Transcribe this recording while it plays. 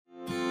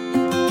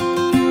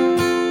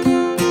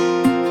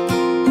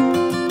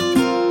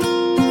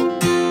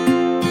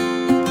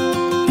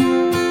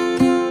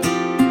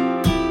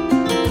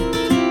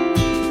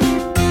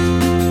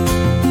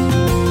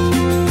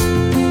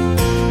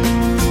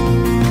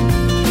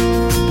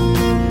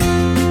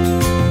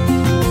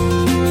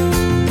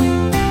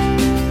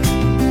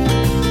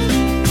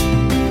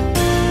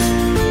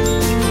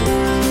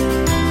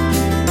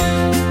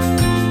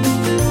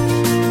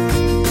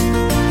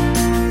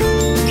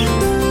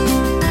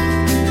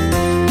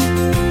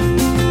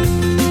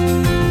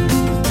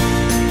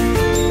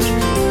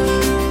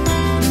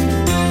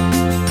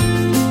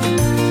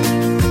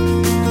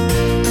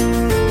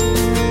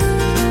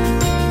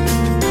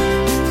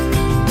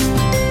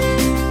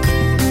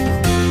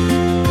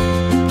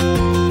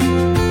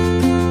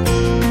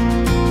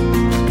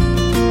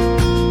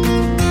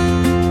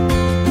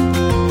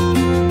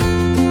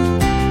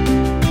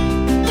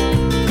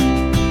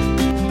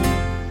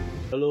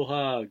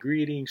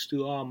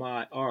to all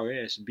my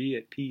RS, be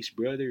at peace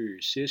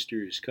brothers,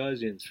 sisters,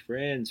 cousins,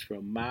 friends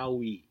from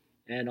Maui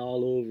and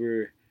all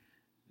over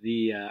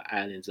the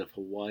islands of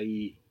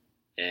Hawaii,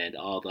 and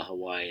all the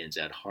Hawaiians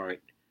at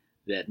heart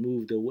that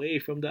moved away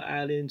from the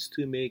islands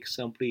to make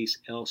someplace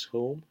else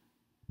home.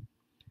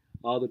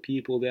 All the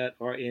people that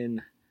are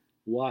in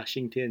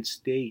Washington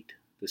State,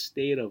 the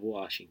state of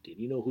Washington.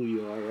 You know who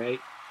you are, right?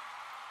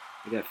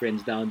 I got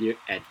friends down there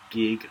at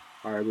Gig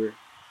Harbor,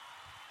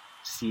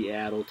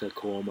 Seattle,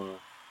 Tacoma,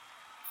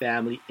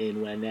 family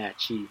in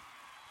Wenatchee.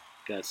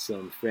 Got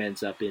some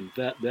friends up in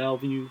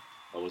Bellevue.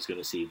 I was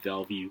gonna say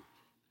Bellevue,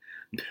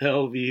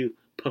 Bellevue,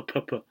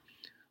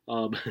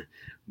 um,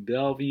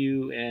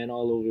 Bellevue, and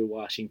all over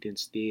Washington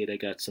State. I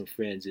got some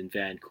friends in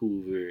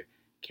Vancouver,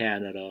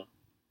 Canada,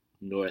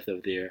 north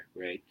of there,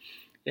 right?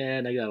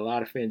 And I got a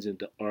lot of friends in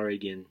the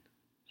Oregon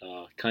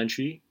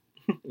country,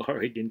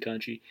 Oregon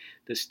country,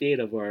 the state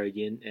of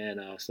Oregon,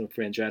 and some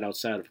friends right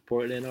outside of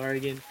Portland,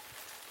 Oregon.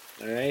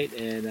 All right,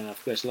 and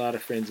of course, a lot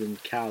of friends in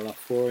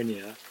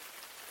California,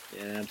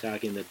 and I'm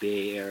talking the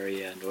Bay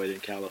Area, Northern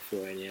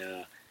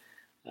California,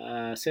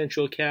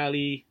 Central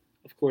Cali,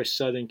 of course,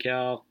 Southern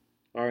Cal,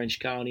 Orange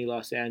County,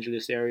 Los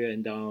Angeles area,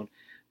 and down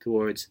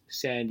towards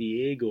San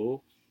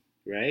Diego,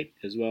 right?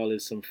 As well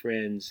as some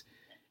friends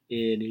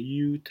in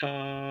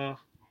Utah,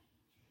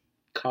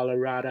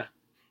 Colorado,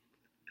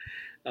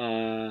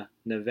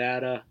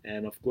 Nevada,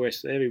 and of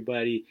course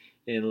everybody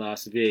in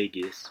Las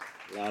Vegas.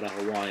 A lot of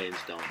Hawaiians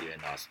down there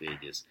in Las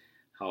Vegas.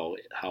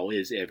 How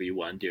is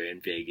everyone there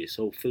in Vegas?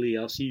 Hopefully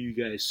I'll see you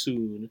guys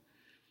soon,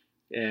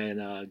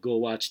 and go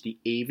watch the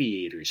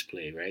Aviators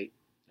play. Right?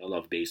 I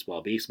love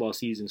baseball. Baseball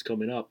season's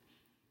coming up,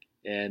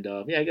 and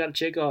yeah, I gotta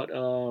check out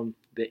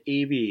the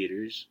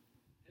Aviators.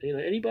 You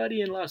know,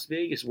 anybody in Las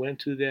Vegas went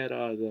to that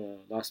the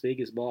Las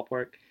Vegas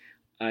ballpark?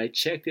 I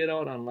checked it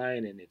out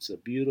online, and it's a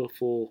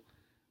beautiful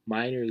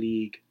minor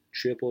league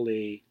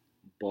AAA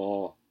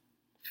ball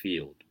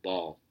field,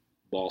 ball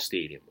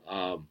stadium.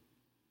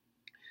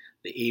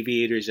 The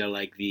Aviators are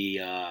like the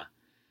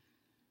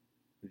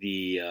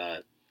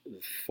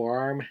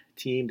farm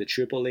team, the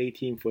AAA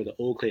team for the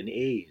Oakland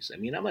A's. I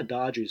mean, I'm a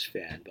Dodgers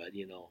fan, but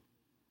you know,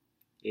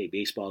 hey,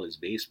 baseball is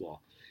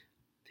baseball.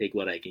 Take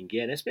what I can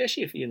get,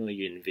 especially if you know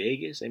you're in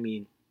Vegas. I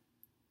mean,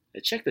 I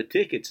checked the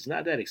tickets; it's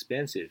not that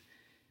expensive.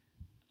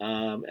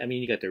 I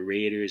mean, you got the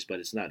Raiders, but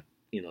it's not.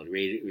 You know,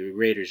 the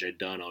Raiders are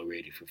done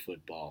already for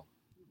football.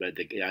 But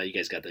you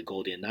guys got the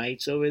Golden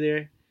Knights over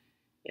there,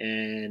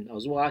 and I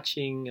was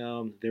watching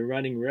the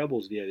Running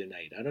Rebels the other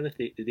night. I don't know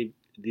if did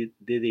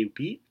they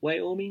beat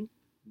Wyoming?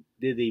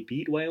 Did they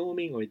beat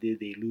Wyoming or did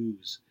they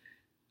lose?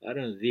 I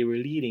don't know. They were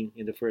leading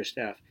in the first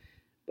half,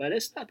 but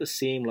it's not the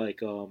same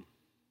like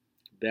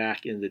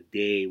back in the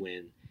day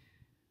when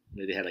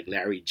you know, they had like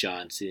Larry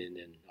Johnson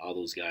and all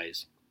those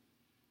guys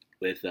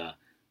with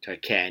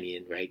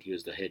Tarkanian, right? He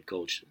was the head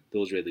coach.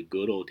 Those were the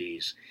good old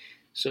days.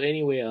 So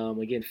anyway,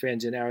 again,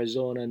 friends in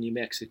Arizona, New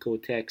Mexico,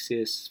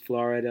 Texas,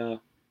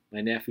 Florida. My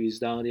nephew's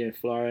down there in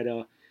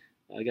Florida.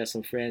 I got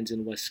some friends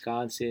in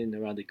Wisconsin,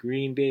 around the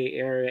Green Bay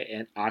area,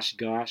 and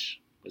Oshkosh.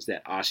 What's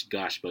that?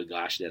 Oshkosh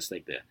Bagosh. That's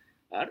like the,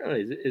 I don't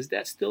know, is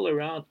that still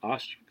around?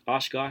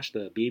 Oshkosh,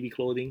 the baby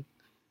clothing?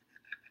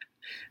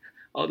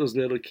 All those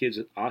little kids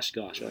at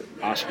Oshkosh, or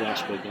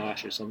Oshkosh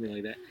Bagosh, or something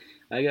like that.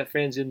 I got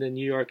friends in the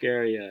New York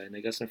area, and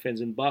I got some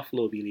friends in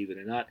Buffalo, believe it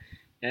or not,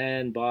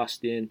 and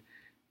Boston,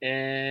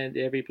 and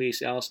every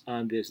place else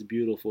on this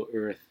beautiful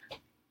earth.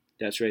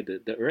 That's right,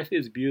 the earth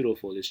is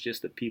beautiful. It's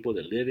just the people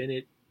that live in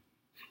it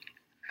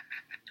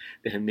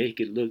that make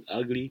it look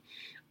ugly.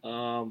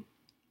 Oh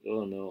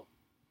no.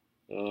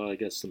 Oh, I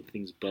got some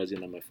things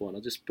buzzing on my phone.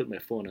 I'll just put my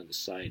phone on the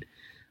side.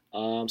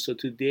 So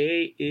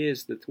today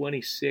is the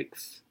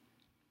 26th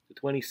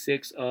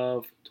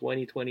of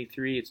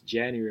 2023. It's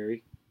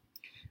January.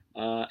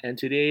 And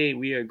today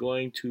we are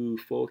going to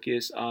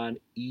focus on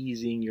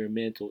easing your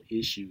mental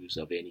issues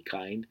of any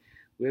kind.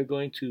 We're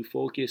going to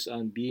focus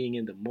on being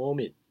in the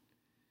moment.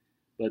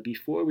 But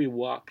before we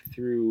walk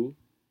through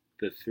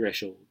the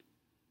threshold,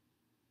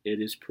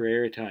 it is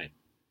prayer time.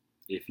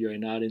 If you're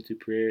not into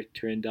prayer,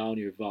 turn down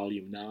your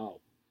volume now.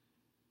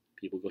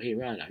 People go, hey,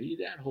 Ron, are you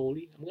that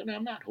holy?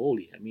 I'm not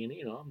holy. I mean,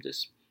 you know, I'm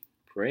just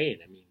praying.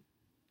 I mean,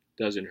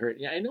 doesn't hurt.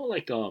 Yeah, I know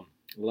like a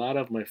lot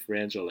of my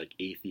friends are like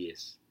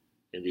atheists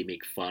and they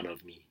make fun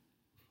of me.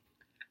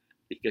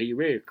 Because you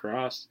wear your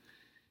cross,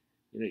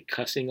 you know, you're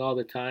cussing all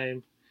the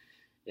time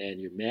and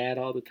you're mad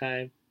all the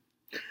time.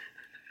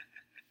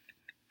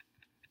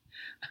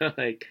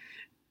 Like,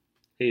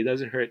 hey, it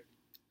doesn't hurt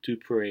to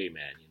pray,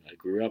 man. You know, I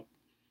grew up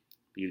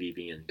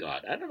believing in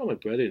God. I don't know my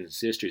brothers and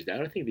sisters. I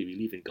don't think they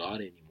believe in God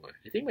anymore.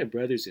 I think my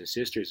brothers and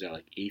sisters are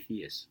like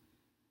atheists.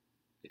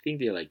 I think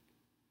they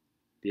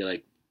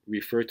like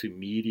refer to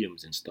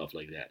mediums and stuff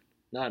like that.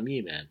 Not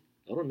me, man.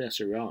 I don't mess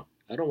around.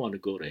 I don't want to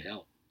go to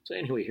hell. So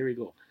anyway, here we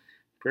go.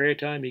 Prayer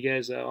time. You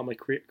guys, all my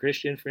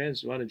Christian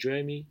friends, want to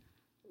join me?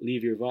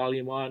 Leave your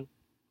volume on.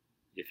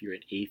 If you're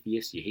an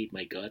atheist, you hate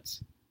my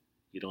guts,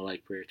 you don't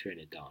like prayer, turn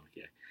it down.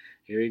 Okay.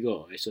 Here we go.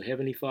 All right, so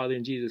Heavenly Father,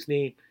 in Jesus'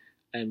 name,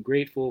 I'm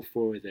grateful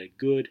for the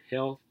good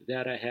health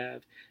that I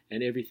have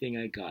and everything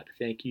I got.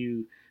 Thank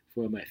you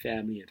for my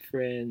family and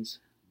friends.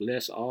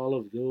 Bless all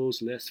of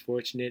those less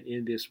fortunate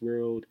in this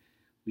world.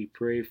 We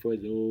pray for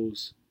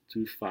those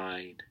to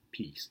find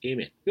peace.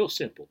 Amen. Real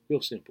simple,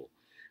 real simple.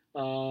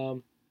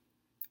 Um,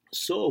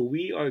 so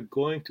we are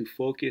going to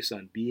focus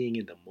on being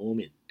in the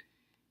moment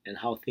and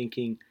how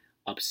thinking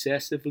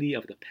obsessively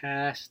of the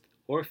past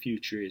or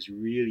future is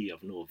really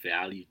of no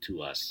value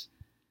to us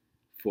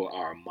for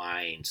our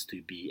minds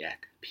to be at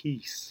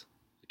peace.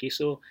 Okay,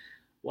 so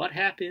what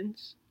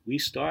happens? We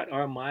start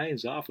our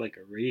minds off like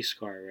a race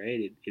car,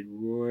 right? It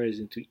roars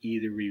into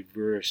either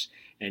reverse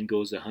and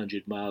goes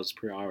 100 miles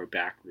per hour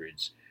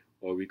backwards,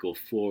 or we go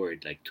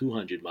forward like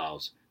 200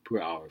 miles per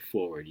hour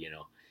forward,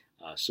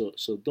 so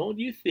don't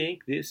you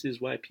think this is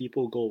why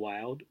people go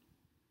wild,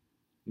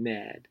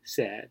 mad,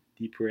 sad,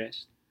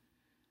 depressed?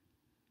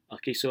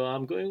 Okay, so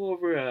I'm going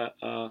over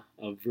a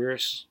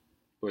verse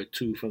or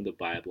two from the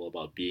Bible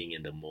about being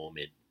in the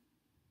moment.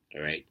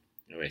 All right.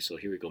 All right. So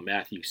here we go.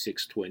 Matthew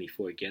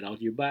 6:24. Get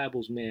out your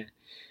Bibles, man.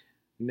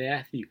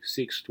 Matthew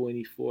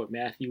 6:24.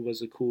 Matthew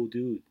was a cool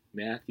dude.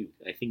 Matthew.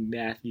 I think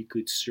Matthew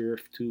could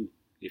surf too.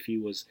 If he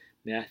was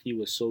Matthew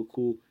was so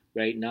cool.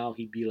 Right now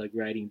he'd be like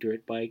riding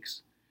dirt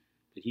bikes,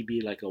 but he'd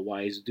be like a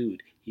wise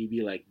dude. He'd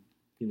be like,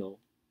 you know,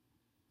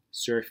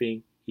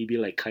 surfing. He'd be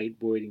like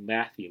kiteboarding.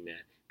 Matthew,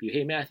 man. Be,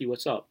 hey Matthew,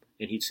 what's up?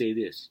 And he'd say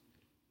this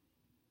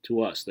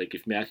to us. Like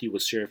if Matthew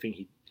was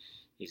surfing,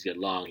 he's got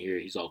long hair.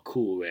 He's all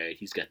cool, right?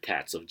 He's got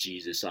tats of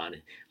Jesus on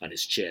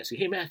his chest.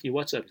 Hey, Matthew,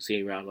 what's up?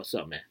 Say, Ron, what's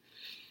up, man?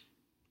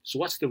 So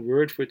what's the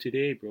word for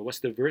today, bro? What's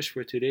the verse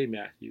for today,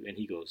 Matthew? And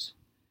he goes,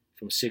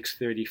 from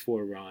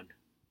 6:34, Ron,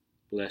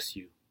 bless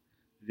you.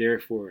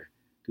 Therefore,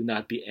 do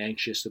not be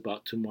anxious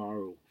about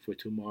tomorrow, for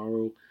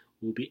tomorrow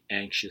will be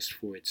anxious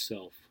for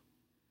itself.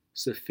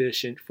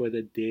 Sufficient for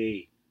the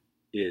day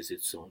is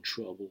its own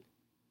trouble.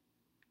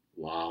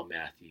 Wow,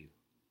 Matthew.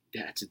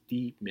 That's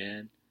deep,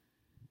 man.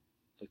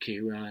 Okay,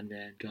 Ron,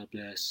 man, God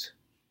bless.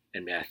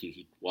 And Matthew,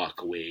 he'd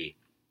walk away.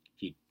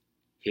 He'd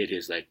hit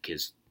his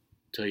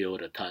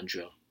Toyota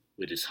Tundra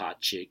with his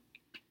hot chick.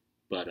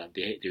 But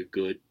they're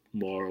good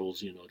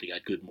morals, they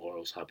got good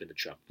morals. Hop in the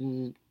truck,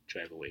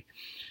 drive away.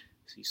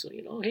 See, so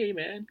hey,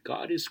 man,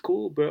 God is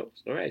cool, bro.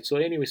 All right. So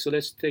anyway, so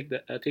let's take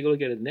a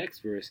look at the next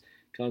verse.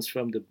 Comes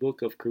from the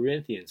book of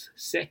Corinthians,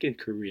 2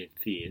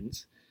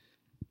 Corinthians,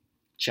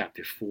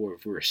 chapter 4,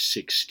 verse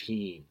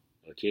 16.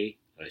 Okay.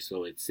 All right,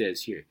 so it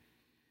says here.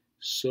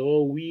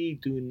 So we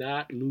do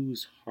not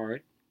lose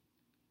heart,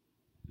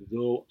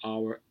 though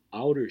our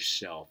outer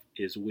self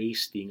is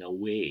wasting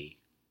away,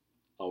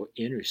 our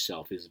inner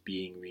self is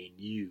being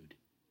renewed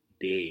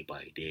day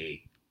by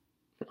day.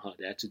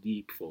 That's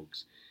deep,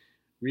 folks.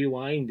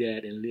 Rewind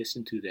that and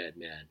listen to that,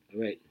 man.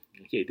 All right.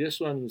 Okay, this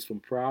one is from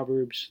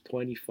Proverbs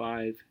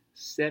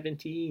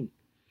 25:17.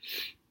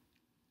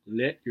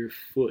 Let your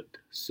foot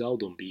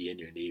seldom be in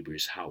your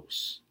neighbor's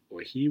house,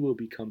 or he will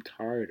become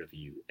tired of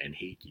you and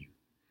hate you.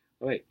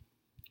 All right.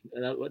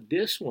 Now,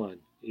 this one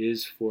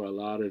is for a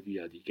lot of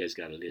you. You guys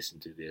got to listen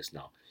to this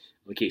now.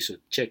 Okay, so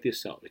check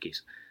this out. Okay,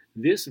 so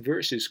this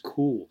verse is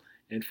cool.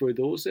 And for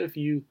those of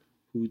you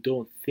who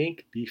don't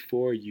think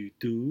before you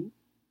do,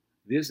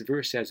 this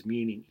verse has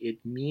meaning.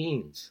 It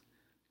means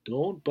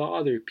don't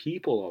bother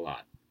people a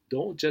lot.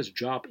 Don't just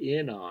drop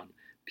in on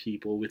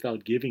people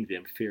without giving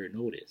them fair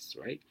notice,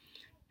 right?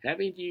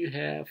 Haven't you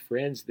have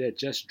friends that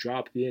just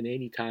drop in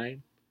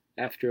anytime?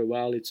 After a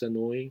while, it's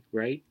annoying,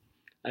 right?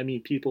 I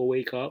mean, people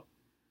wake up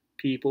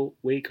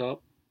wake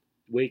up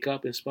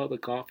and smell the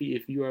coffee.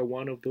 If you are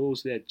one of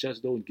those that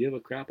just don't give a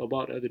crap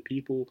about other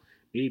people,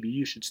 maybe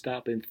you should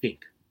stop and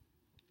think.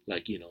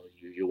 Like,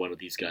 you're one of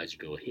these guys. You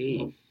go,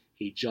 hey,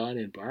 John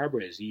and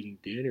Barbara is eating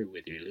dinner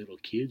with their little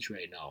kids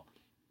right now.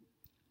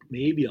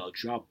 Maybe I'll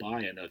drop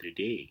by another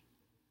day,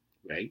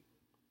 right?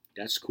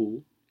 That's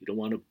cool. You don't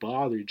want to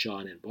bother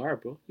John and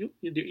Barbara. They're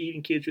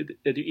eating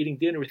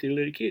dinner with their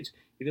little kids.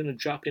 You're gonna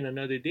drop in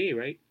another day,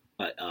 right?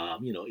 But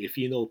if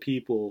you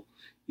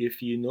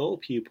know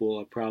people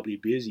are probably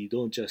busy,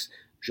 don't just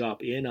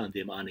drop in on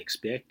them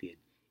unexpected,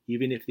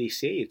 even if they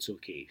say it's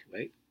okay,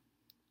 right?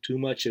 Too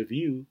much of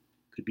you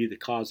could be the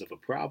cause of a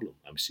problem.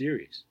 I'm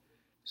serious.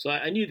 So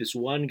I knew this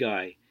one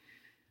guy.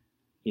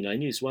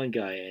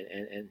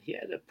 And he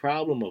had a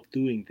problem of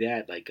doing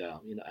that. Like,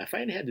 I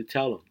finally had to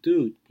tell him,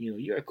 dude,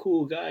 you're a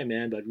cool guy,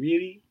 man, but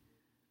really,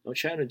 I'm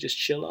trying to just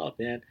chill out,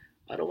 man.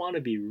 I don't want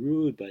to be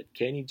rude, but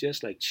can you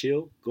just like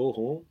chill, go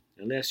home,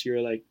 unless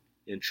you're like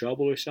in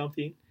trouble or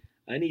something?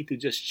 I need to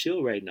just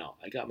chill right now.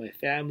 I got my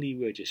family.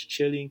 We're just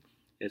chilling.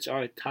 It's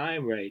our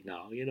time right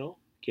now,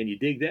 Can you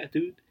dig that,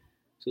 dude?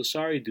 So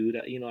sorry, dude.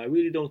 I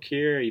really don't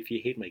care if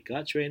you hate my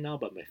guts right now,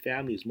 but my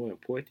family is more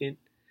important.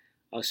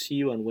 I'll see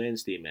you on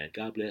Wednesday, man.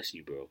 God bless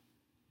you, bro.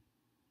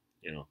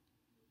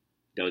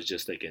 That was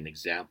just like an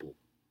example.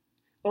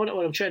 What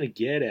I'm trying to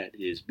get at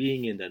is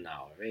being in the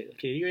now, right?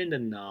 Okay, you're in the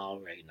now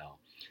right now,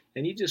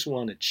 and you just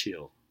want to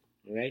chill,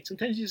 all right?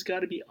 Sometimes you just got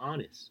to be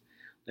honest.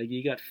 Like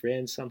you got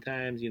friends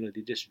sometimes,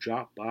 they just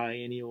drop by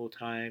any old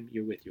time.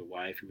 You're with your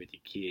wife, you're with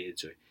your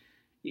kids, or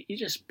You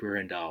just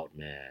burned out,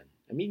 man.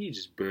 I mean, you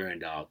just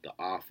burned out the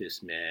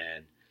office,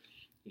 man.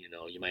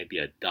 You might be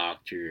a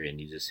doctor and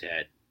you just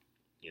had,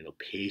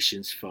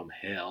 patients from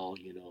hell.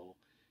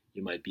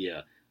 You might be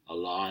a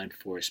law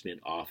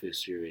enforcement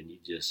officer and you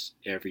just,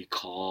 every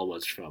call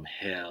was from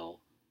hell.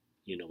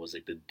 Was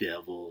like the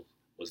devil,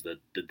 was the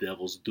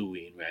devil's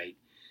doing, right?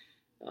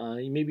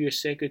 Maybe you're a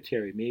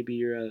secretary, maybe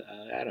you're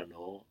I don't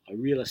know, a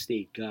real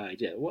estate guy,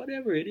 yeah,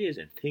 whatever it is,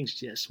 and things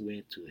just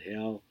went to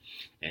hell,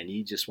 and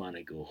you just want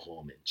to go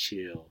home and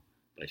chill.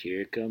 But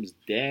here comes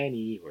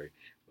Danny or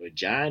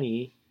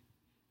Johnny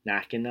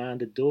knocking on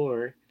the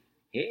door.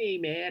 Hey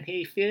man,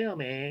 hey Phil,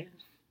 man.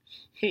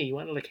 Hey, you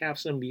want to like have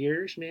some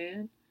beers,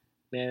 man?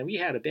 Man, we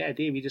had a bad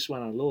day. We just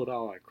want to load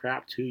all our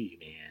crap to you,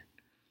 man.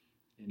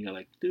 And you're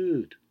like,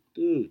 dude,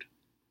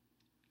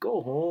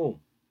 go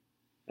home.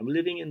 I'm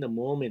living in the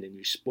moment and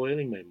you're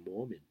spoiling my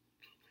moment,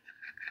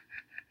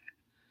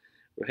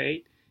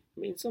 right? I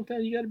mean,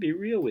 sometimes you got to be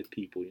real with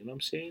people, you know what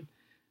I'm saying?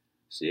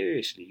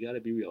 Seriously, you got to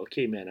be real.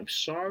 Okay, man, I'm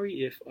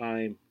sorry if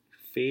I'm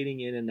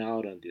fading in and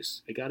out on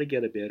this. I got to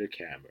get a better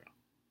camera.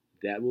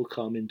 That will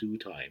come in due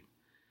time.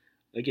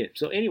 Again,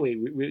 so anyway,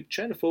 we're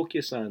trying to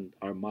focus on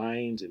our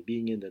minds and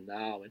being in the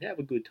now and have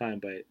a good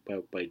time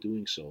by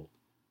doing so.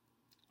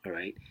 All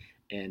right.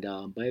 And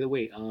by the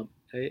way,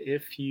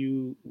 if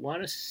you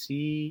want to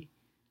see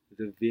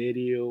the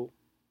video,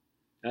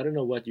 I don't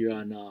know what you're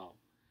on now,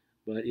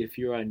 but if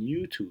you're on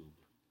YouTube,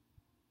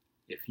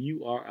 if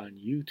you are on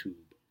YouTube,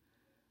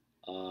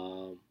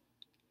 um,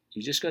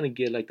 you're just gonna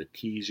get like the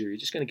teaser. You're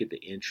just gonna get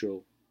the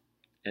intro,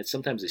 and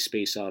sometimes they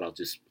space out. I'll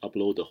just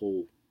upload the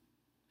whole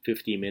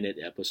 50-minute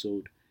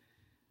episode.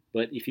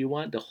 But if you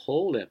want the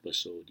whole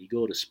episode, you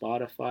go to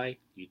Spotify.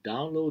 You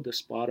download the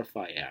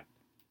Spotify app.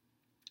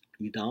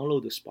 You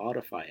download the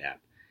Spotify app,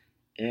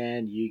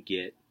 and you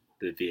get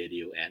the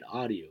video and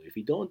audio. If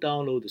you don't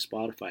download the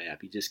Spotify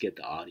app, you just get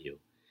the audio.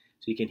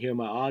 So you can hear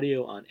my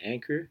audio on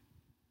Anchor,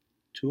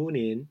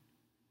 TuneIn,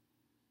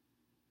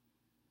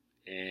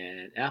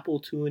 and Apple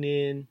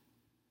TuneIn,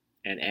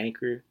 and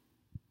Anchor,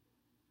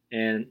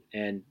 and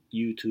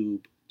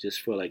YouTube,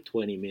 just for like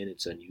 20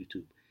 minutes on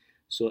YouTube.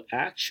 So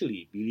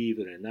actually, believe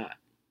it or not,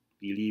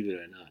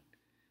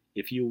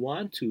 if you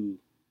want to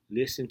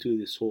listen to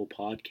this whole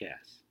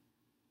podcast,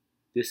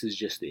 this is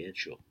just the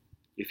intro.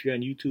 If you're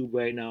on YouTube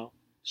right now,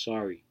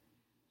 sorry,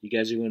 you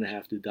guys are going to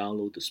have to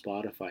download the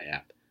Spotify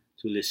app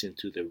to listen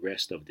to the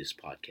rest of this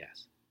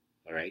podcast.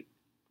 All right?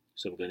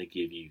 So I'm going to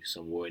give you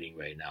some warning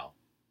right now.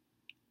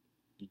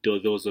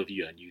 Those of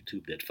you on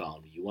YouTube that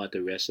found me, you want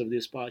the rest of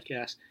this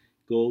podcast?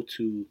 Go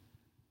to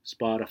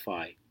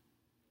Spotify,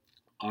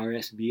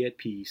 RSB at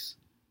Peace,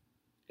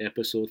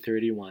 episode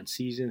 31,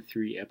 season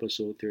 3,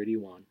 episode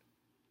 31,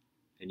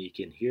 and you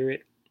can hear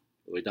it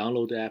or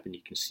download the app and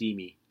you can see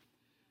me.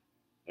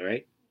 All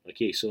right?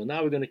 Okay, so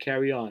now we're going to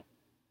carry on.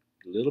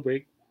 A little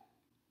break.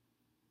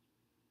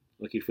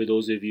 Okay, for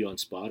those of you on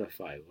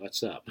Spotify,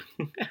 what's up?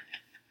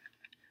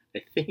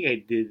 I think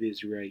I did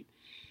this right.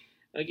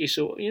 Okay,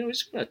 so, we're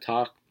just going to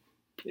talk.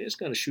 We're just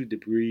going to shoot the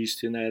breeze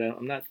tonight.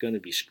 I'm not going to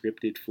be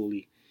scripted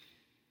fully.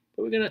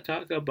 But we're going to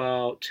talk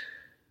about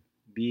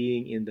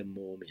being in the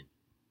moment,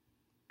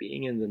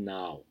 being in the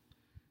now.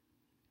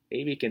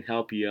 Maybe it can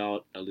help you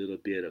out a little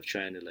bit of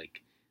trying to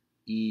like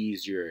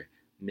ease your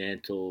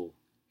mental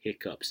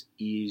hiccups,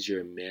 ease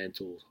your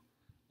mental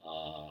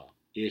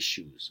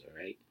issues, all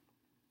right?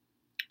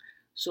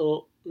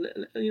 So,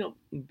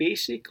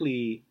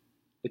 basically,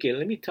 okay,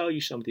 let me tell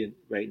you something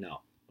right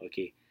now,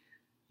 okay?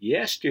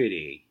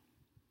 Yesterday,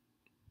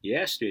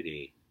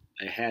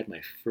 I had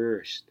my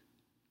first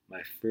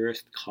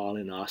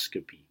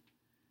colonoscopy,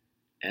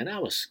 and I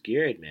was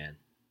scared, man.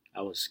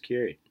 I was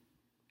scared,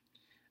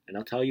 and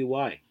I'll tell you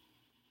why.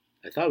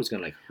 I thought it was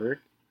gonna like hurt,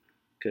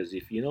 because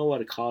if you know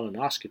what a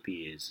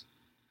colonoscopy is,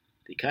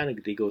 they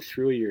go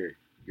through your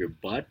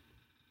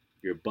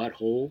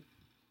butthole,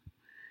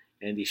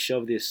 and they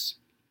shove this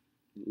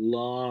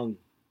long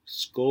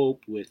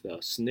scope with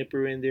a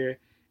snipper in there,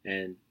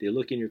 and they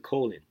look in your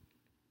colon,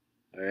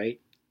 all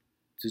right,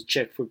 to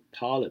check for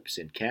polyps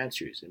and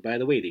cancers. And by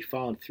the way, they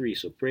found 3,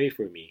 so pray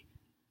for me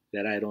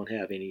that I don't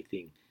have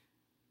anything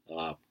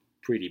uh,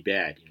 pretty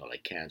bad,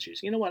 like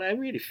cancers. You know what? I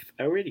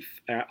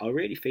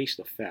already faced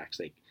the facts.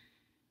 Like,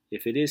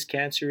 if it is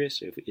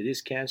cancerous, or if it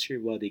is cancer,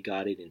 well, they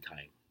got it in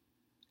time.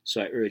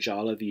 So I urge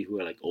all of you who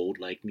are like old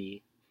like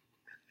me,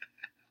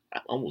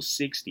 I'm almost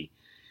 60,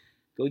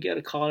 go get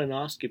a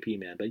colonoscopy,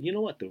 man. But you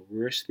know what the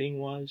worst thing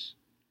was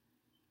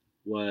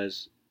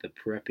the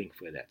prepping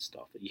for that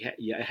stuff.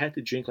 I had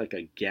to drink like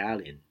a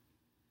gallon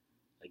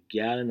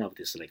of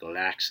this like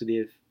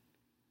laxative,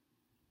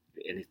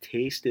 and it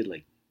tasted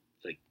like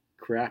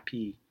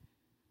crappy.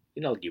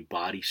 Like you're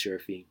body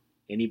surfing.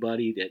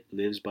 Anybody that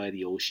lives by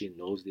the ocean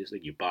knows this.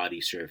 Like you're body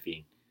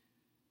surfing.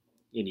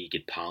 You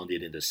get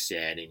pounded in the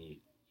sand, and you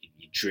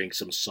drink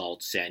some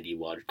salt, sandy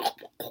water.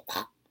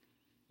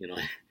 You know,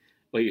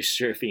 while you're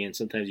surfing, and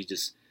sometimes you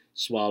just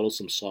swallow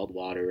some salt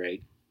water,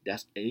 right?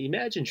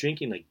 Imagine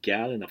drinking like a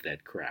gallon of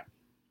that crap.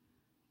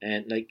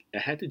 And like I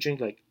had to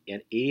drink like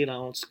an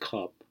 8-ounce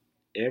cup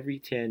every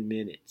 10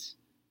 minutes.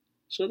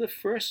 So the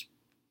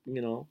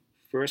you know,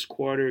 first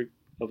quarter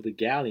of the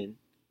gallon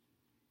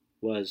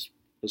was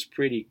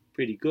pretty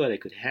good. I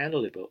could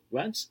handle it, but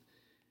once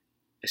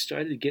I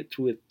started to get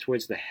through it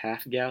towards the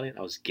half gallon,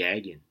 I was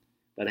gagging.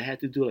 But I had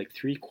to do like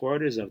 3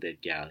 quarters of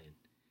that gallon.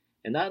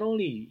 And not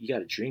only you got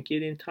to drink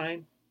it in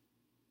time,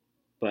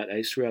 but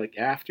I swear, like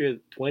after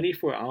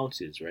 24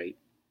 ounces, right?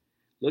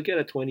 Look at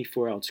a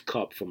 24-ounce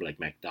cup from like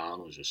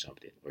McDonald's or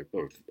something, or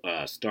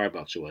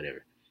Starbucks or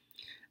whatever.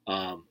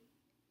 Um,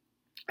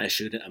 I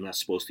shouldn't. I'm not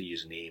supposed to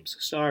use names.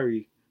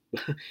 Sorry,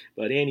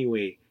 but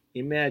anyway,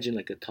 imagine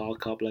like a tall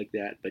cup like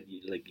that, but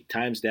like you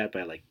times that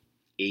by like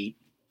 8,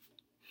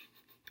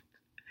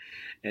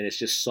 and it's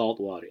just salt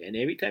water. And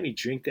every time you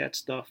drink that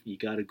stuff, you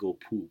gotta go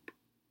poop,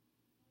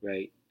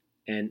 right?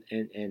 And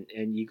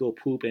you go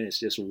poop, and it's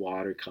just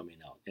water coming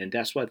out, and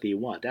that's what they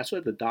want. That's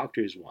what the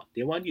doctors want.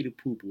 They want you to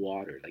poop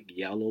water, like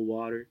yellow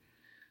water,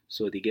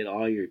 so they get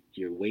all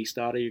your waste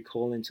out of your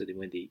colon. So that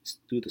when they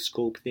do the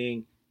scope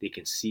thing, they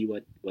can see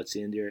what's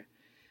in there.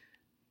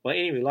 Well,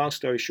 anyway, long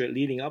story short,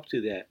 leading up to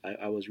that,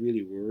 I was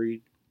really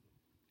worried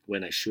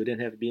when I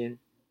shouldn't have been,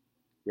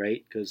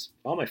 right? Because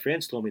all my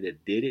friends told me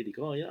that did it. They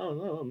go, oh, yeah, oh,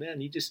 no,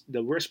 man, you just,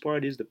 the worst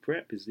part is the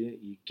prep, is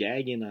you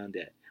gagging on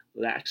that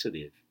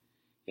laxative.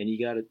 And you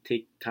got to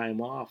take time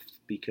off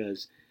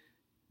because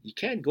you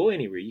can't go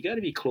anywhere. You got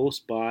to be close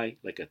by,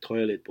 like a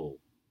toilet bowl,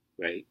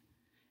 right?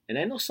 And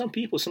I know some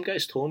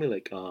guys told me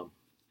like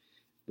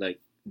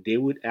they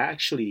would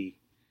actually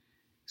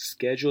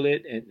schedule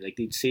it, and like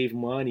they'd save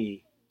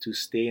money to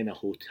stay in a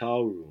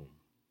hotel room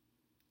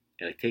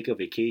and like take a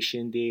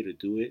vacation day to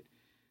do it,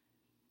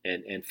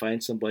 and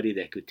find somebody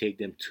that could take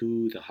them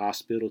to the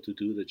hospital to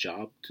do the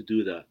job, to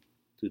do the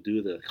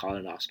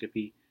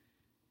colonoscopy,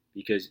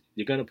 because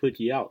they're gonna put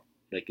you out,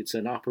 like it's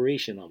an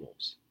operation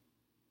almost.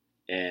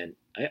 And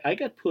I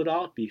got put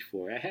out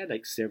before. I had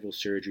like several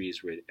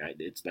surgeries where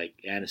it's like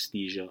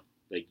anesthesia,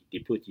 like they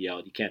put you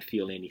out, you can't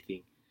feel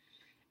anything,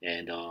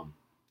 and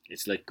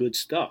it's like good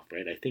stuff,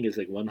 right? I think it's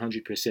like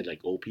 100%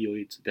 like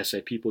opioids. That's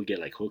why people get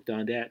like hooked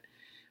on that.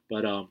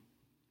 But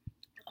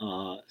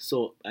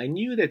so I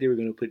knew that they were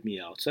going to put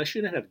me out, so I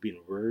shouldn't have been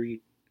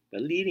worried.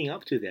 But leading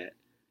up to that,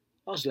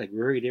 I was like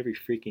worried every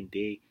freaking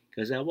day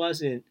because I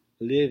wasn't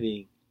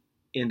living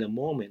in the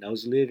moment. I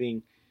was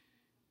living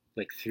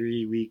like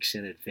 3 weeks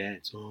in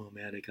advance. Oh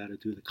man, I got to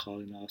do the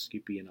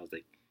colonoscopy, and I was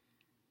like,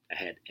 I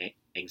had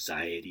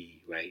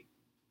anxiety, right?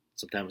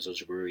 Sometimes I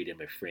was worried, and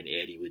my friend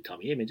Eddie would tell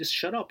me, "Hey man, just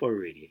shut up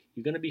already.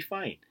 You're gonna be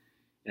fine."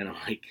 And I'm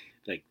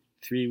like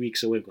 3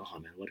 weeks away. Go, oh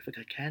man, what if I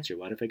got cancer?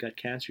 What if I got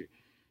cancer?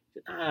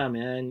 Ah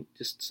man,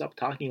 just stop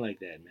talking like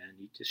that, man.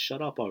 You just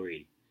shut up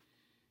already.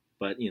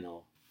 But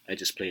I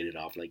just played it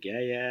off like, yeah,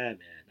 yeah,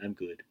 man, I'm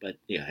good. But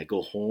yeah, I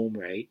go home,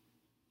 right?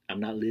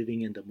 I'm not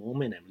living in the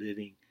moment. I'm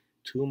living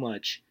too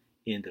much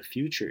in the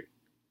future.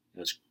 It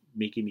was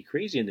making me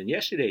crazy. And then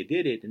yesterday I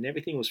did it, and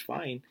everything was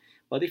fine.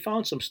 Well, they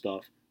found some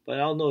stuff, but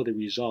I'll know the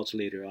results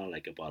later on,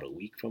 like about a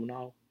week from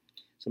now.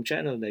 So I'm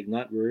trying to like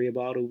not worry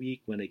about a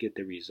week when I get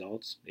the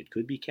results. It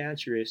could be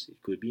cancerous,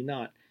 it could be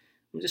not.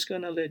 I'm just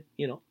gonna let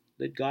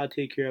God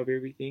take care of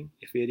everything.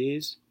 If it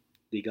is,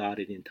 they got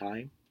it in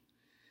time.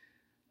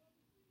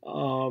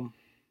 Um,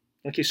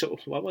 okay, so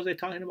what was I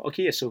talking about?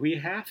 Okay, yeah, so we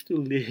have to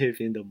live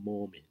in the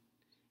moment,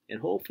 and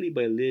hopefully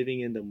by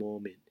living in the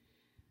moment,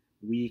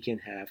 we can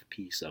have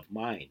peace of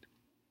mind.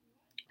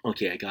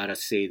 Okay, I gotta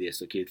say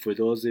this. Okay, for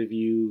those of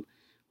you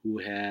who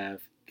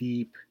have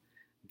deep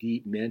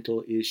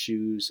mental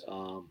issues,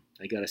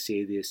 I gotta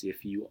say this.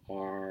 If you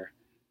are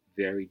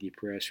very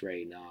depressed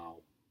right now,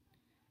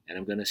 and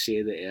I'm gonna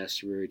say the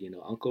S word,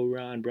 Uncle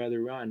Ron,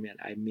 Brother Ron, man,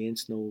 I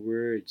mince no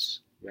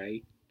words,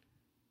 right?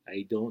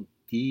 I don't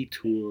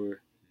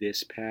detour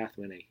this path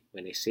when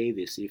I say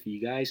this. If you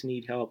guys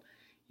need help,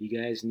 you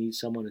guys need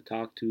someone to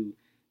talk to,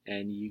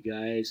 and you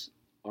guys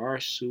are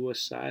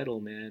suicidal,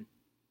 man,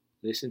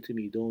 listen to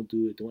me. Don't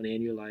do it. Don't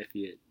end your life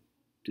yet.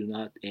 Do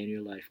not end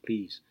your life,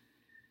 please.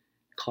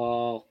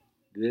 Call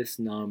this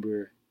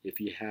number if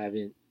you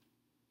haven't.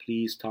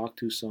 Please talk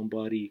to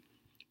somebody.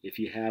 If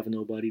you have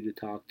nobody to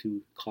talk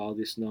to, call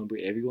this number.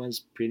 Everyone's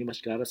pretty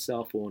much got a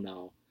cell phone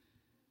now.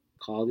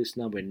 Call this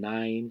number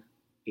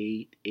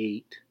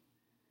 988.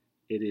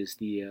 It is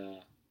the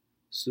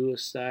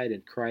Suicide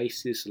and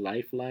Crisis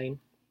Lifeline.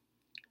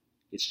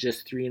 It's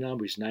just three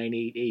numbers,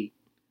 988.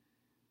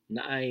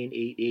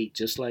 988,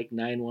 just like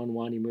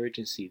 911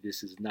 emergency.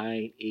 This is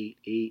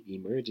 988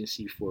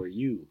 emergency for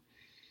you.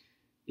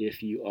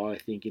 If you are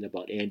thinking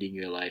about ending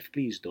your life,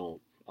 please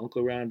don't.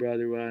 Uncle Ron,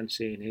 Brother Ron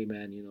saying, hey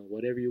man,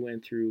 whatever you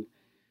went through,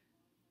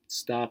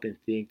 stop and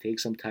think, take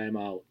some time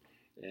out,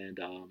 and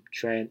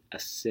try and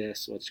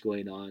assess what's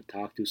going on.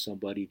 Talk to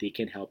somebody, they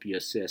can help you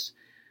assess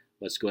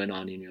what's going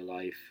on in your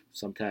life.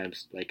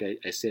 Sometimes, like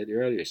I said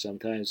earlier,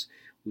 sometimes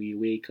we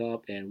wake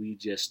up and we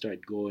just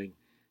start going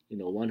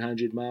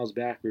 100 miles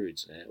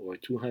backwards, or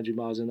 200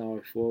 miles an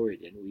hour forward,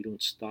 and we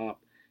don't stop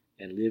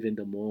and live in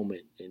the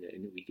moment,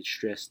 and we get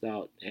stressed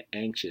out,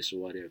 anxious, or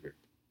whatever.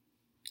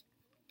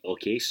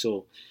 Okay,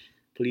 so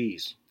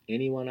please,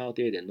 anyone out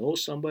there that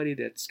knows somebody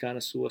that's kind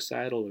of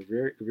suicidal or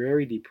very,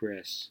 very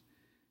depressed,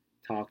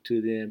 talk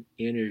to them,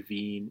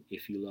 intervene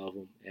if you love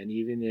them. And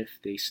even if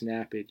they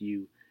snap at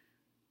you,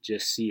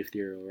 just see if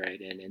they're all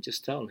right. And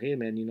just tell them, hey,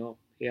 man,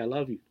 hey, I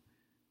love you.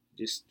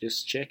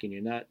 Just checking.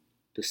 You're not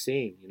the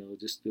same.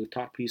 Just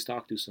talk, please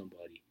talk to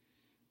somebody.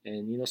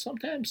 And,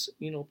 sometimes,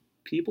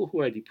 people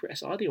who are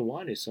depressed, all they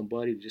want is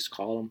somebody to just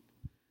call them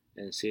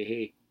and say,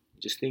 hey,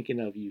 just thinking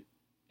of you.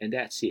 And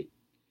that's it.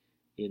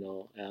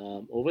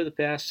 Over the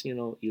past,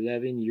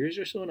 11 years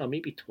or so now,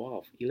 maybe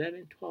 12,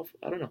 11, 12,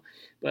 I don't know.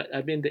 But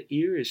I've been the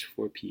ears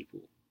for people,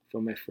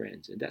 for my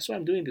friends. And that's why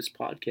I'm doing this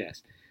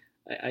podcast.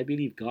 I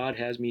believe God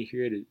has me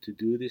here to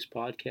do this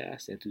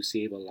podcast and to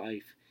save a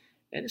life.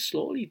 And it's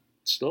slowly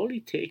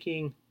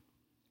taking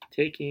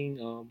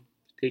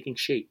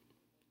shape.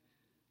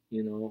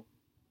 You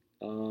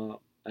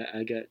know,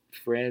 I got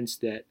friends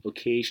that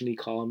occasionally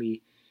call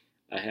me.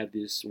 I have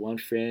this one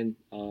friend.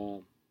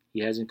 He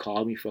hasn't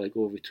called me for like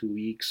over 2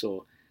 weeks,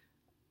 so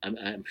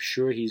I'm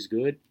sure he's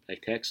good. I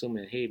text him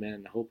and hey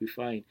man, I hope you're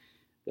fine.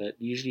 But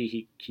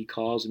usually he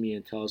calls me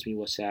and tells me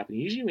what's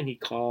happening. Usually when he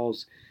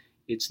calls,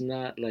 it's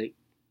not like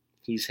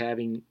he's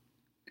having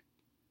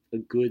a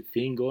good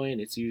thing going.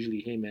 It's usually,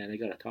 hey man, I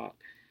gotta talk.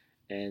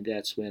 And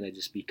that's when I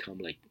just become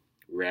like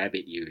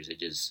rabbit ears. I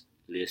just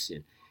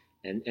listen.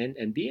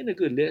 And being a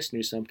good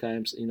listener,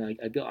 sometimes,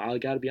 I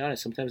gotta be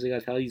honest. Sometimes I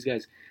gotta tell these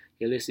guys,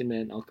 hey, listen,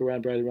 man, Uncle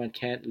Ron, Brother Ron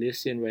can't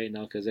listen right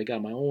now because I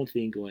got my own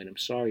thing going. I'm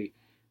sorry,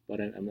 but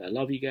I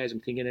love you guys.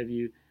 I'm thinking of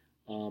you.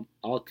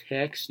 I'll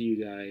text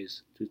you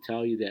guys to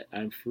tell you that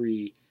I'm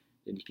free,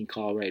 and you can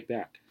call right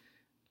back.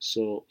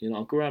 So,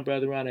 Uncle Ron,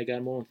 Brother Ron, I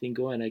got my own thing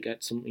going. I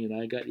got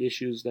I got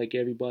issues like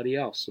everybody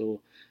else.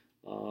 So,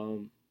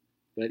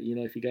 but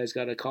if you guys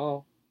got a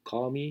call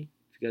me.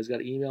 If you guys got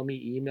to email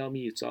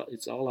me.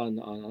 It's all on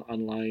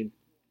online.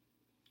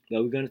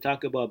 But we're gonna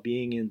talk about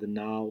being in the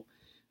now,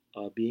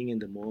 being in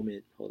the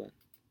moment. Hold on,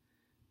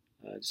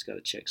 I just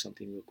gotta check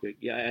something real quick.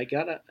 Yeah, I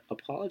gotta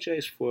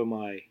apologize for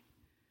my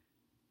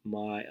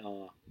my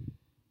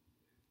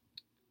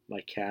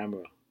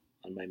camera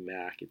on my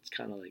Mac. It's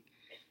kind of like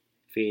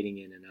fading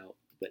in and out.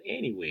 But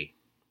anyway,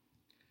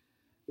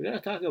 we're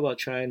gonna talk about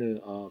trying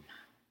to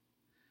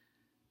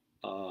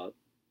uh,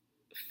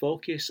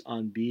 focus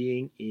on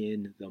being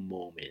in the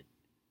moment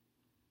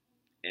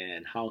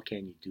and how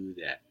can you do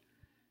that.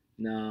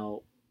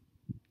 Now,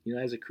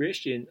 as a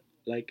Christian,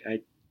 like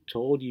I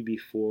told you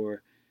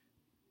before,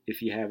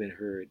 if you haven't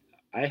heard,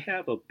 I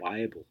have a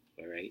Bible.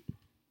 All right,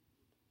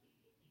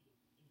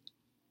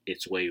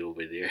 it's way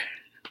over there,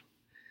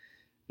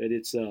 but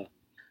it's I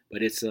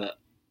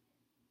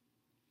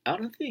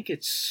don't think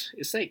it's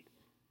like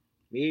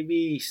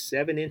maybe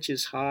 7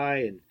 inches high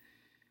and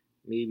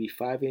maybe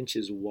 5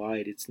 inches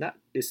wide. It's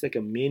like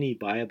a mini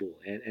Bible,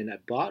 and I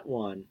bought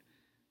one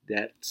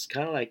that's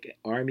kind of like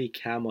army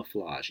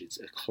camouflage. It's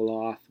a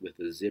cloth with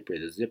a zipper.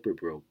 The zipper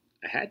broke.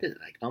 I had it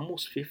like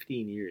almost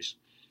 15 years,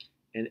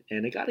 and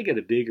I got to get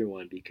a bigger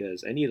one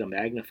because I need a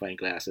magnifying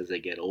glass as I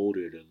get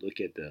older to look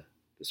at the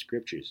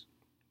scriptures.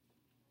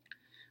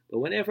 But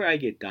whenever I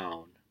get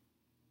down,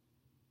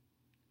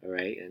 all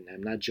right, and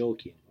I'm not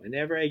joking,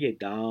 whenever I get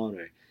down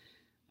or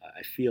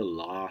I feel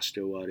lost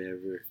or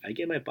whatever, I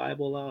get my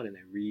Bible out and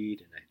I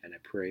read and I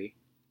pray.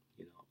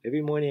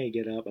 Every morning I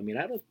get up. I mean,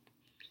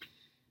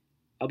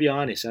 I'll be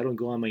honest, I don't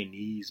go on my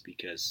knees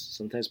because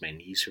sometimes my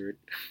knees hurt.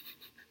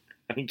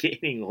 I'm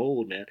getting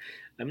old, man.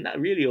 I'm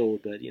not really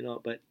old, but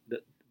but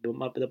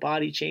the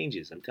body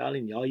changes. I'm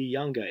telling you, all you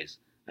young guys,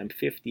 I'm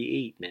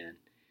 58, man,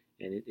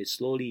 and it's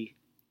slowly,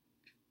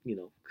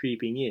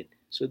 creeping in.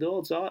 So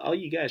those all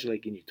you guys are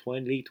like in your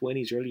late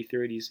 20s, early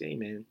 30s. Hey,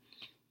 man,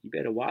 you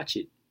better watch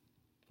it.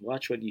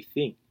 Watch what you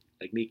think,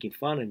 like making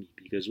fun of me,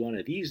 because one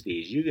of these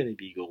days you're gonna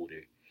be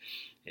older,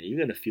 and you're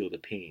gonna feel the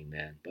pain,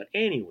 man. But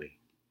anyway,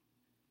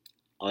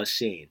 I was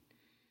saying,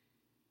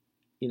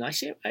 I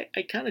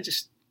kind of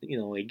just,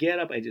 I get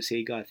up, I just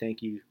say, God,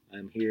 thank you,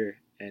 I'm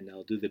here, and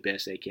I'll do the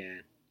best I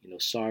can.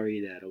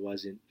 Sorry that I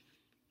wasn't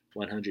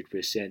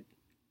 100%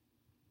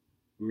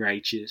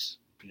 righteous.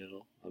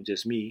 I'm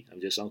just me.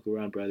 I'm just Uncle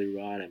Ron, Brother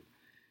Ron.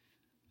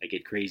 I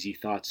get crazy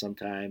thoughts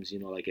sometimes.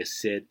 Like I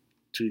said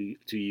to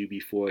you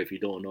before, if you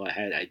don't know,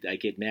 I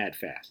get mad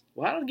fast.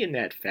 Well, I don't get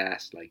mad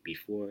fast like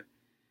before,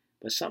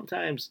 but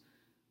sometimes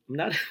I'm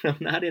not I'm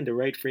not in the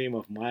right frame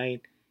of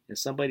mind, and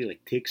somebody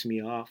like ticks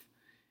me off,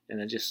 and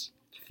I just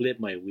flip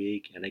my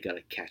wig, and I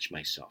gotta catch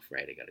myself,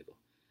 right? I gotta go,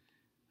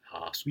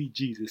 oh, sweet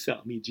Jesus,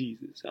 help me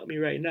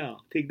right now.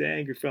 Take the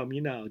anger from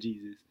me now,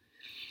 Jesus.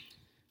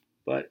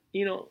 But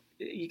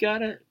you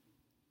gotta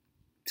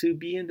to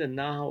be in the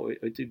now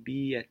or to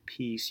be at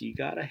peace. You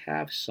gotta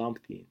have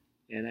something,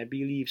 and I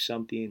believe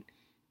something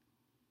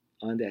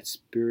on that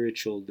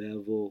spiritual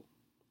level,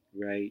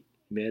 right?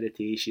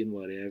 Meditation,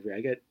 whatever.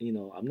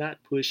 I'm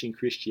not pushing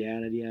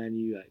Christianity on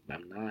you.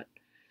 I'm not,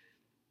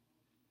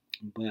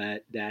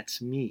 but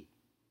that's me.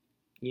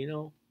 You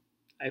know,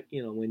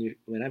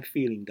 when I'm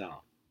feeling down,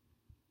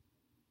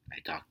 I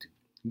talk to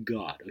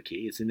God. Okay,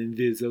 it's an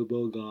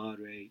invisible God,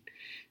 right?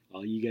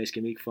 All you guys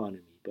can make fun of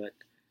me, but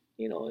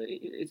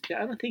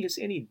I don't think it's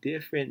any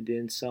different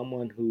than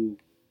someone who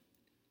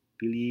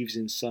believes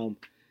in some,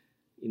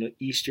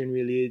 Eastern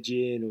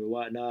religion or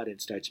whatnot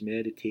and starts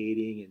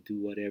meditating and do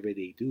whatever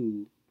they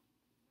do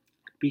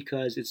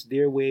because it's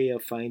their way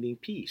of finding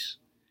peace.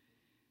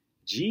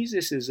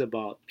 Jesus is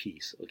about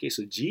peace. Okay,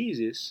 so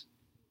Jesus,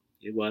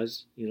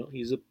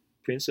 he's a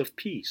prince of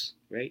peace,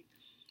 right?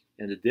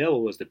 And the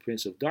devil was the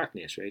prince of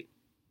darkness, right?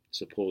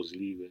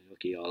 Supposedly,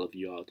 okay, all of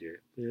you out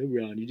there,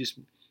 Ron,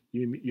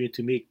 you're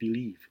to make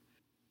believe.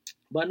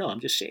 But no, I'm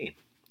just saying,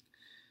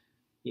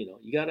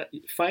 you gotta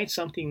find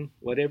something,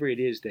 whatever it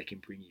is, that can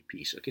bring you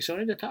peace. Okay, so I'm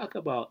going to talk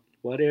about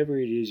whatever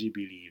it is you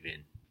believe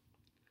in,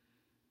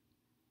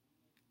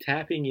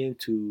 tapping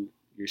into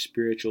your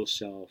spiritual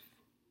self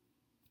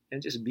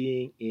and just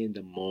being in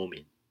the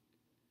moment.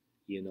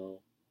 You know,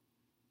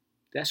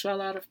 that's why a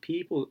lot of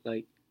people,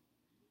 like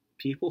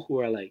people who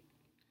are like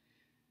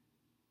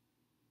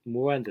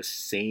more on the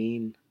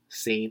sane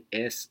sane,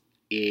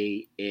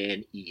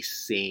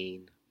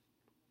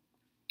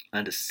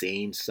 on the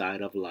sane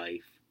side of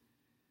life,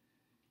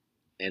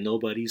 and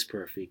nobody's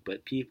perfect,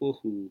 but people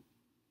who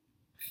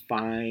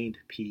find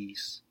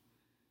peace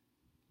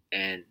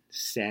and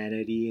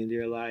sanity in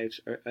their lives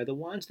are the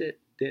ones that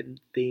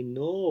they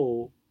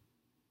know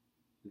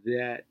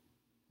that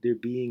they're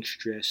being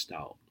stressed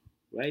out,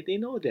 right? They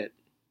know that,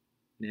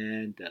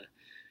 man,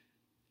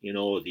 you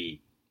know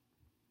the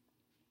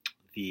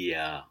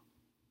uh,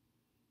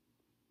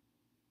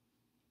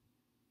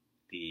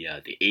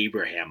 the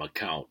Abraham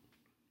account.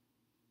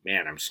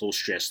 Man, I'm so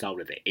stressed out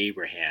with the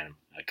Abraham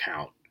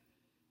account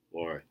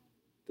or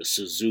the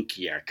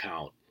Suzuki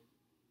account.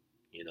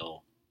 You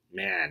know,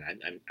 man,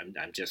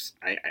 I'm just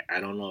I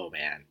don't know,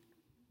 man.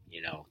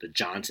 The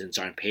Johnsons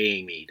aren't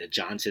paying me. The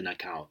Johnson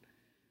account,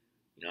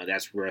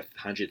 that's worth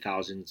hundreds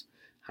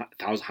of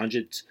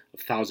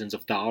thousands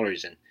of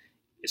dollars, and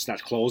it's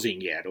not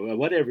closing yet, or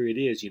whatever it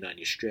is. And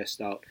you're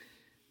stressed out.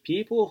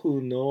 People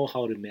who know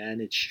how to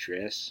manage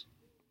stress,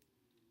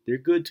 they're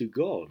good to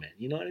go, man.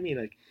 You know what I mean?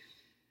 Like,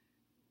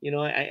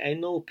 I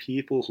know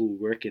people who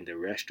work in the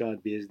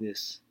restaurant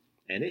business,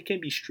 and it can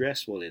be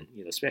stressful, and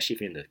especially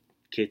if you're in the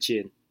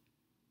kitchen,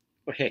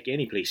 or heck,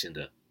 any place in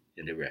the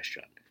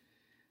restaurant.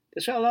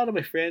 That's why a lot of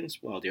my friends,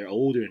 well, they're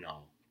older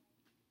now,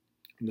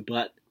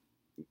 but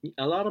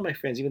a lot of my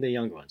friends, even the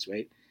younger ones,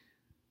 right?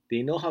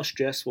 They know how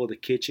stressful the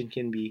kitchen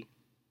can be.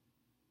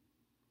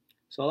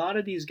 So a lot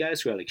of these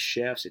guys who are like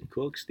chefs and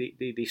cooks,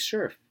 they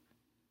surf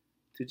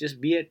to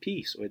just be at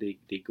peace, or they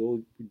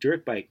go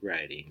dirt bike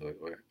riding,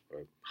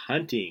 or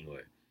hunting,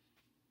 or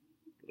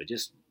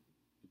just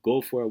go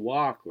for a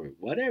walk, or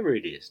whatever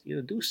it is.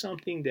 Do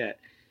something that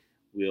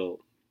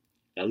will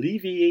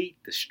alleviate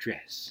the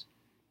stress,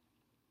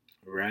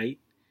 right?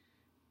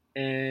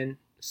 And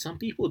some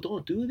people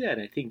don't do that.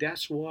 I think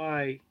that's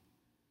why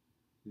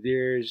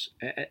there's,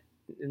 I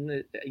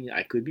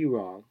could be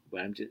wrong,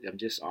 but I'm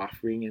just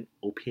offering an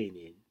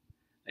opinion.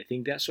 I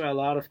think that's why a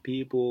lot of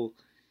people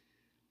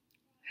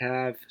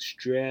have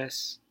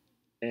stress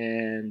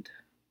and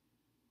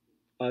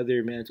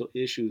other mental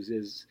issues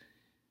is,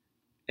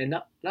 and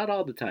not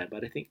all the time,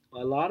 but I think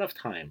a lot of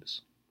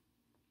times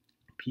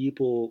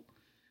people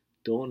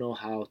don't know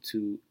how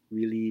to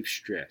relieve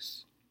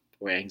stress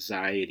or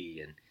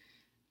anxiety, and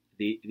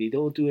they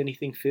don't do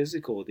anything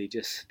physical. They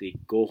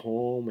go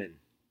home and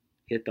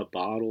hit the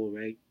bottle,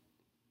 right?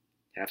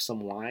 Have some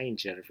wine,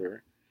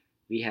 Jennifer.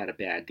 We had a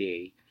bad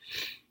day,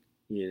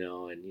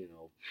 and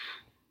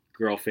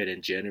girlfriend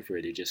and Jennifer,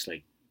 they're just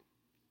like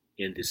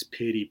in this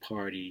pity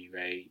party,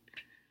 right?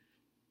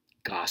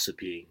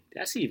 Gossiping.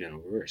 That's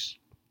even worse.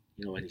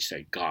 When you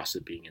start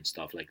gossiping and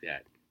stuff like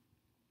that.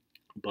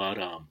 But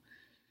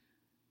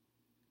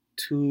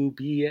to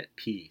be at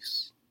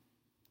peace,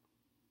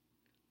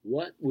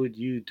 what would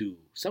you do?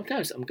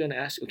 Sometimes I'm gonna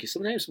ask. Okay,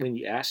 sometimes when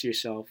you ask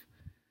yourself,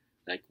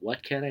 like,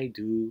 what can I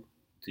do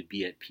to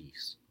be at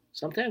peace?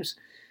 Sometimes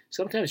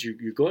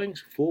you're going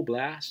full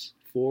blast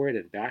forward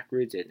and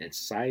backwards and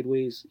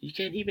sideways. You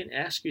can't even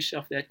ask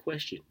yourself that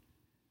question.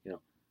 You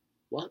know,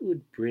 what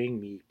would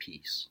bring me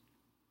peace?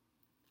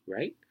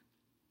 Right?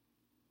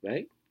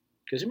 Right?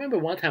 Because remember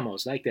one time I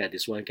was like that.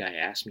 This one guy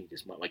asked me,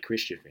 this my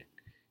Christian friend.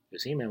 He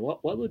goes, "Hey man,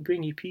 what would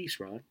bring you peace,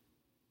 Ron?"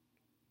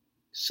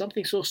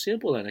 Something so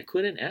simple, and I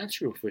couldn't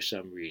answer him for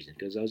some reason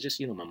because I was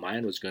just, my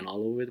mind was going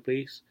all over the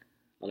place.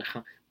 I was like,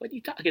 huh, "What are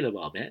you talking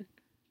about, man?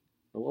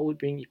 What would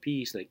bring you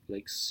peace?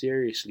 Like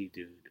seriously,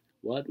 dude.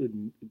 What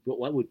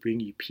would bring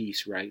you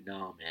peace right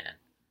now, man?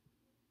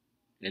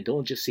 And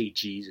don't just say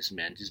Jesus,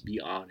 man. Just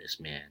be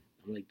honest, man."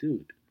 I'm like,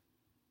 dude,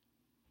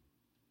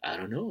 I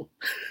don't know.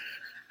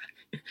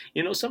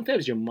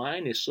 Sometimes your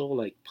mind is so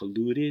like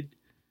polluted,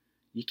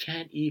 you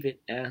can't even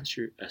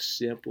answer a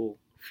simple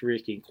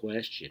freaking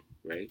question,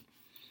 right?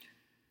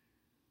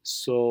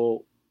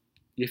 So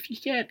if you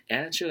can't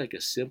answer like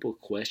a simple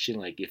question,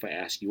 like if I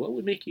ask you, what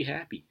would make you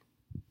happy?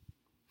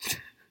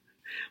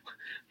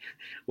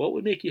 What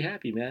would make you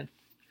happy, man?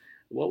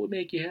 What would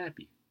make you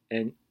happy?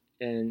 And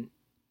and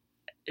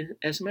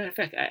as a matter of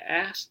fact, I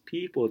asked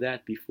people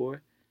that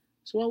before.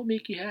 So what would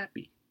make you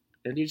happy?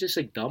 And they're just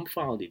like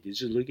dumbfounded. They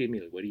just look at me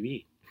like, what do you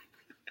mean?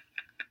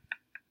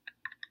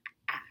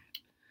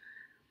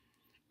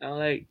 I'm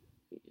like,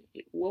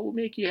 what would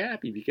make you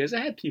happy? Because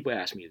I had people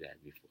ask me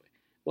that before.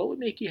 What would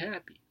make you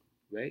happy?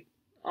 Right?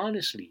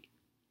 Honestly,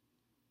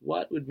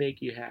 what would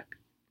make you happy?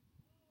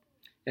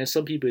 And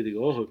some people they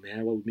go, oh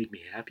man, what would make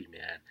me happy,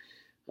 man?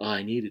 Oh,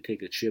 I need to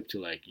take a trip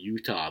to like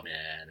Utah,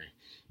 man,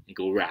 and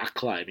go rock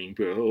climbing,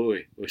 bro,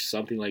 or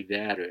something like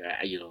that, or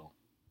you know.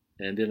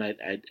 And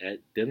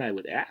then I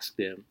would ask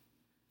them,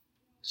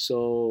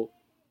 so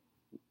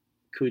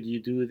could you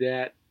do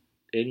that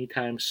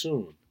anytime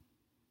soon?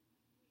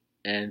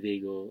 And they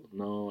go,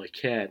 no, I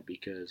can't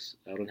because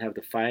I don't have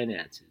the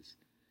finances.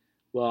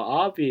 Well,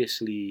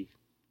 obviously,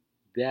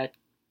 that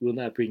will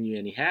not bring you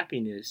any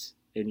happiness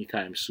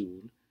anytime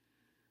soon,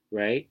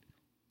 right?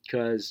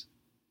 Because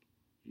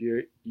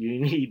you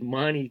need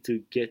money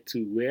to get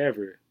to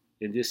wherever,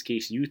 in this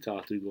case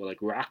Utah, to go like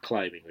rock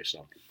climbing or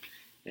something,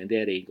 and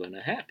that ain't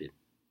gonna happen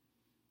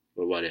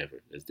or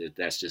whatever.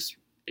 That's just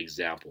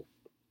example,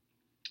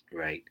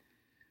 right?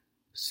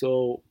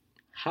 So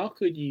how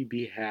could you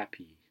be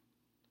happy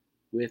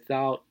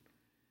without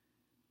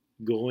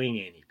going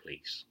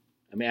anyplace?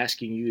 I'm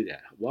asking you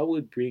that. What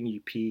would bring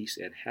you peace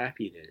and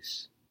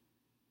happiness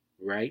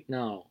right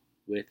now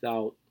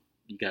without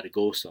you got to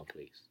go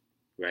someplace,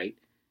 right?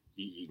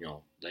 You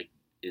know, like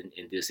in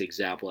this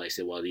example, I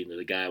said, well, you know,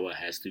 the guy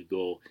has to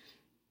go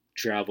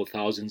travel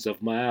thousands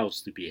of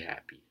miles to be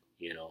happy,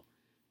 you know,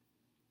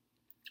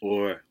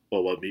 or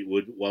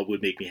what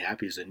would make me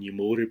happy is a new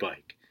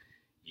motorbike,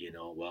 you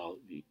know. Well,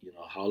 you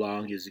know, how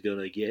long is it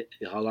gonna get?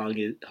 How long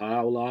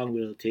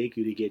will it take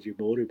you to get your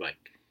motorbike?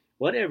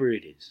 Whatever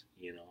it is,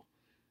 you know.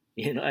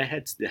 You know, I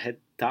had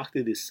talked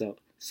to this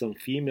some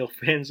female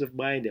friends of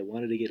mine that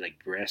wanted to get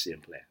like breast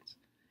implants,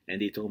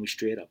 and they told me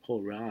straight up,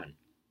 "Oh, Ron,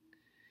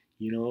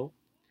 you know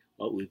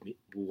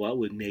what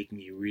would make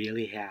me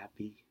really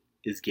happy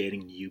is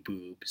getting new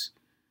boobs."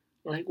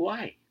 I'm like,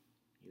 why?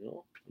 You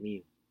know, I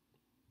mean,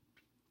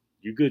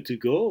 you're good to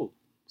go.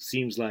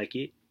 Seems like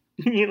it,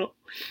 you know.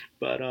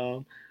 But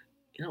you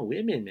know,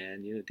 women,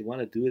 man, you know, they want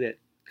to do that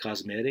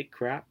cosmetic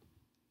crap.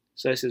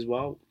 So I says,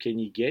 well, can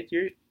you get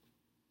your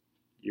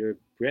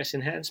breast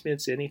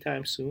enhancements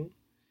anytime soon?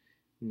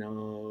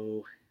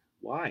 No.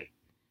 Why?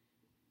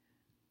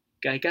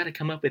 I got to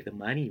come up with the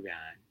money,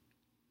 Ron.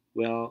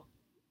 Well,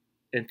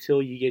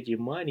 until you get your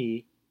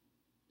money,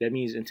 that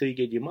means until you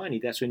get your money,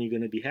 that's when you're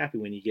going to be happy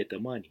when you get the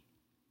money.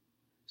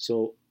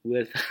 So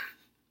with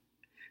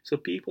so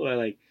people are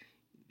like,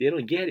 they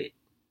don't get it.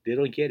 They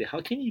don't get it.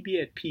 How can you be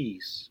at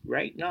peace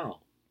right now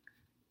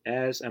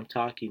as I'm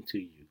talking to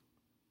you?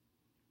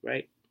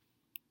 Right?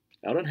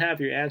 I don't have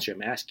your answer.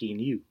 I'm asking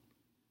you.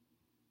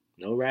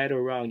 No right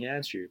or wrong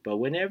answer. But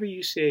whenever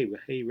you say,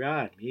 well, hey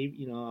Ron, maybe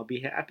you know I'll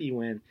be happy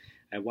when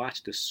I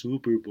watch the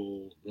Super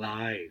Bowl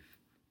live.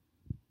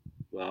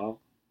 Well,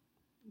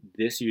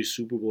 this year's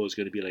Super Bowl is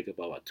going to be like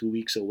about what, 2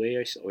 weeks away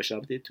or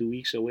something, 2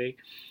 weeks away.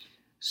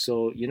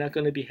 So you're not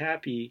going to be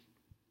happy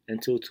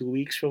until 2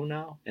 weeks from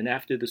now. And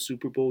after the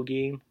Super Bowl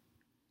game,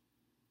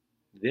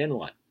 then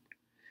what?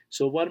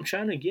 So what I'm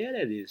trying to get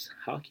at is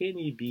how can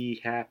you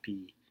be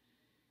happy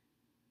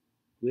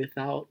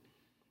without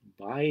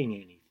buying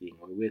anything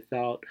or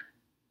without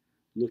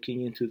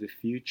looking into the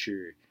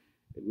future,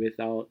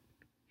 without,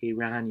 hey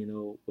Ron, you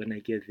know, when I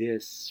get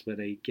this, when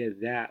I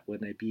get that,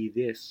 when I be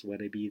this,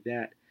 when I be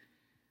that.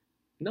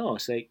 No,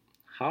 it's like,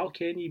 how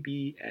can you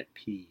be at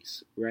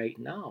peace right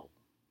now?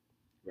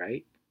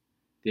 Right?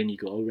 Then you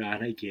go, oh,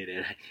 Ron, I get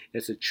it.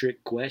 That's a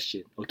trick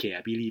question. Okay,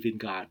 I believe in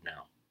God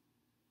now.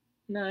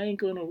 No, it ain't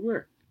gonna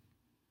work.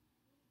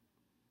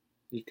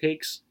 It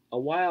takes a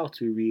while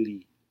to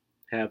really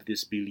have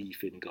this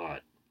belief in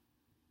God.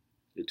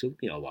 It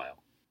took me a while.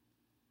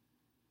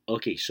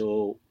 Okay,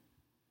 so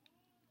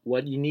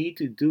what you need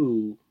to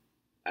do,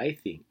 I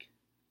think,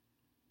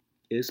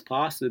 is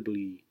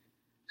possibly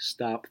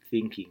stop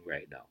thinking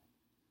right now.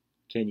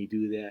 Can you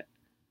do that?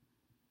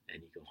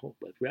 And you go, oh,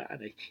 but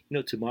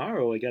Ron,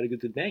 tomorrow I got to go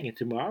to the bank, and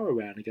tomorrow,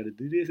 Ron, I got to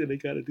do this, and I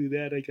got to do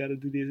that, I got to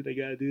do this, and I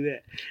got to do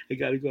that. I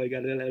got to go, I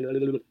got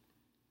to.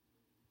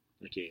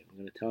 Okay, I'm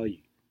going to tell you,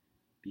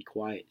 be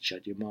quiet,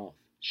 shut your mouth,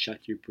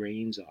 shut your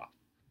brains off.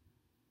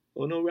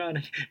 Oh no,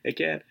 Ron, I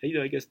can't.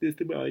 I guess this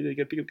tomorrow. I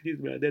gotta pick up the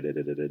kids tomorrow.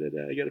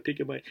 I gotta pick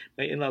up my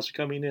in-laws are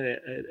coming in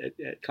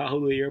at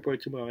Kahului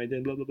Airport tomorrow, and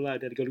then blah blah blah.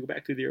 Then I gotta go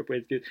back to the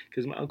airport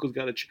because my uncle's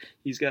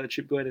he's got a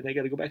trip going, and I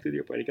gotta go back to the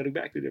airport. I gotta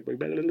go back to the airport,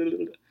 blah, blah, blah,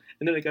 blah.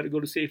 And then I gotta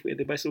go to Safeway and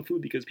then buy some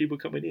food because people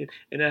coming in,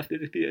 and after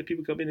the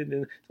people come in, and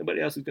then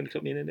somebody else is gonna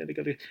come in, and then I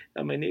gotta.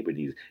 My neighbor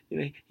needs,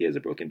 he has a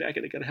broken back,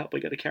 and I gotta help. I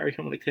gotta carry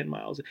him like 10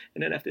 miles,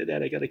 and then after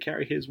that I gotta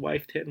carry his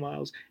wife 10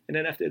 miles, and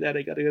then after that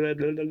I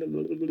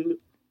gotta.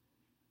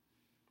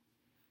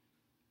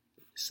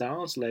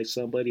 Sounds like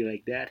somebody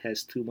like that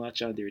has too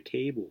much on their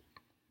table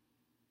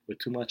or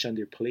too much on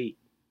their plate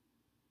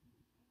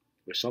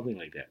or something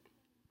like that.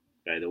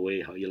 By the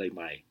way, how you like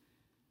my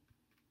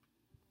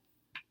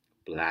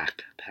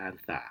Black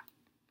Panther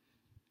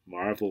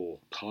Marvel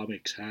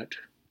Comics hat?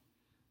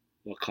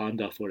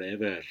 Wakanda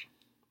forever.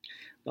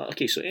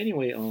 Okay, so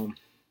anyway, I'm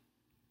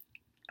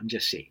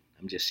just saying.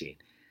 I'm just saying.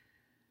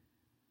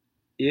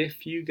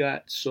 If you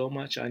got so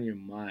much on your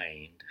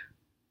mind,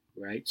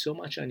 right? So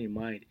much on your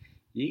mind,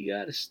 you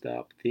gotta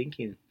stop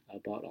thinking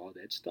about all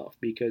that stuff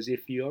because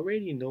if you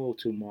already know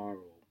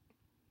tomorrow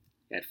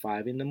at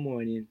 5 in the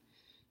morning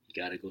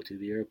you gotta go to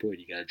the airport,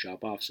 you gotta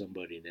drop off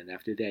somebody, and then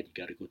after that you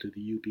gotta go to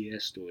the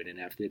UPS store, and then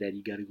after that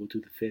you gotta go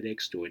to the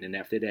FedEx store, and then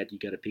after that you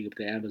gotta pick up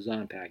the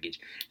Amazon package,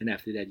 and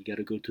after that you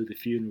gotta go to the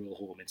funeral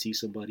home and see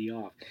somebody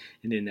off,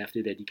 and then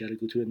after that you gotta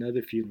go to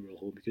another funeral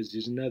home because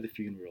there's another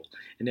funeral,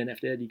 and then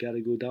after that you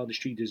gotta go down the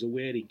street, there's a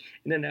wedding,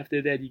 and then after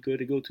that you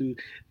gotta go to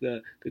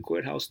the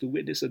courthouse to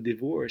witness a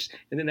divorce,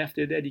 and then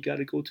after that you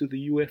gotta go to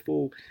the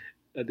UFO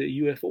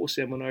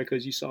seminar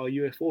because you saw a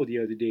UFO the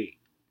other day.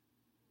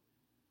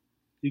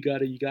 You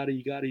gotta.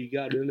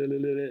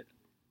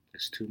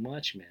 That's too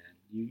much, man.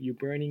 You're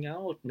burning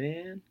out,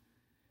 man.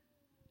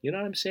 You know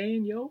what I'm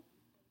saying, yo?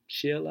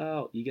 Chill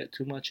out. You got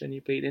too much on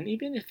your plate. And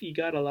even if you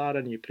got a lot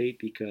on your plate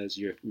because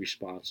you're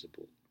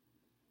responsible,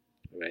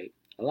 right?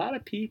 A lot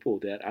of people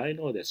that I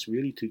know that's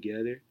really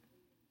together,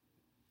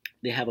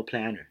 they have a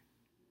planner.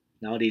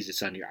 Nowadays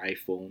it's on your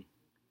iPhone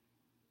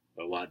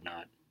or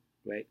whatnot,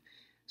 right?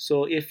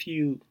 So if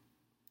you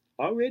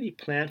already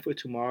plan for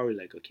tomorrow,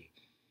 like, okay,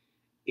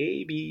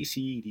 A, B,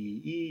 C,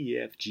 D, E,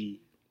 F,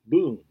 G,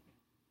 boom,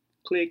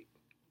 click,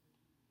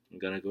 I'm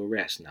gonna go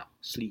rest now,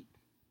 sleep.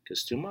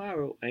 Because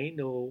tomorrow I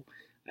know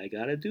I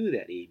gotta do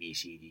that A, B,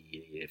 C,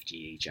 D, E, F,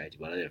 G, H, I, J,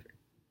 whatever,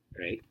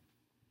 right?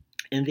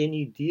 And then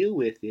you deal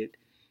with it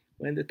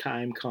when the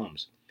time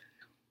comes.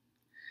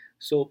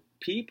 So,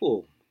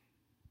 people,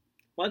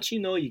 once you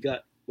know you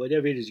got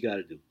whatever it is you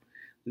gotta do,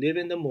 live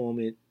in the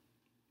moment.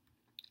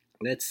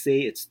 Let's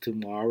say it's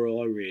tomorrow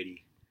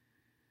already.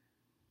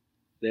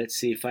 Let's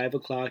say 5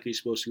 o'clock, you're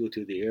supposed to go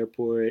to the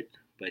airport,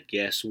 but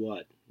guess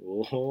what?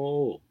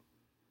 Oh,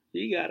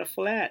 you got a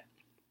flat.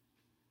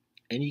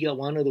 And you got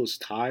one of those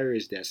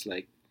tires that's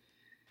like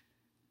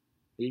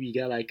maybe you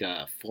got like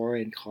a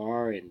foreign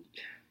car and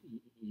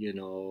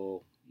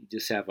you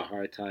just have a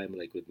hard time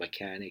like with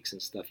mechanics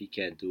and stuff, you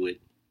can't do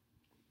it,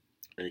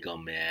 and you go,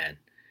 man,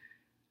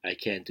 I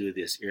can't do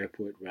this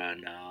airport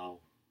run now.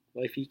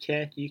 Well, if you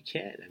can't, you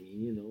can't. I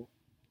mean,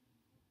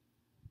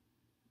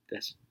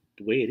 that's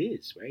the way it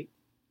is, right?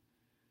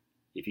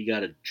 If you got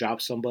to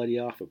drop somebody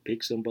off or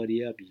pick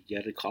somebody up, you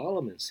got to call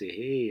them and say,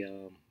 hey,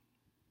 you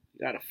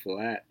got a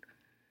flat.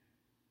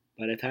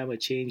 By the time I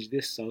change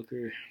this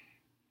sucker,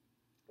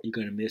 you're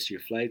gonna miss your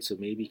flight, so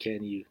maybe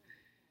can you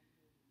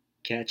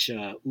catch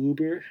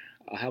Uber?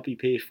 I'll help you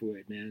pay for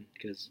it, man,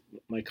 because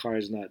my car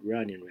is not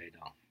running right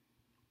now.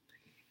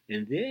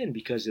 And then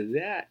because of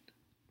that,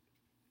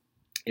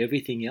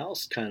 everything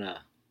else kind of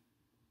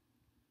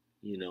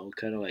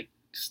like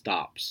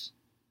stops.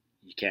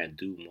 You can't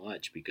do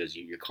much because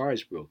your car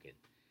is broken.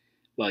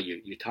 Well,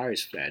 your tire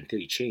is flat until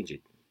you change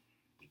it.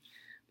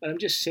 But I'm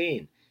just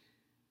saying,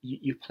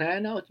 you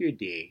plan out your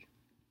day,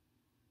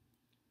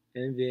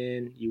 and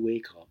then you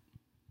wake up,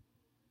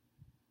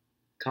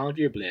 count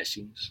your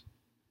blessings.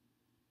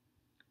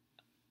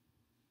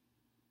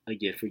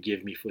 Again,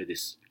 forgive me for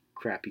this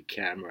crappy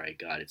camera I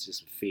got. It's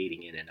just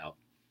fading in and out.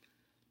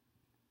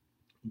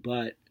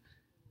 But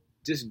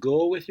just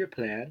go with your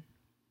plan.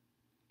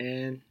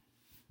 And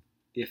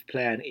if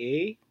plan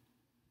A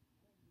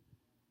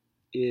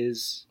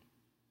is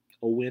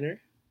a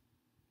winner,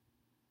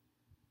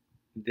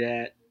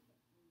 that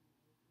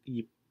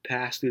you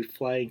passed with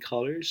flying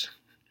colors,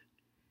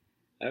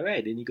 all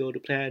right, then you go to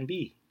plan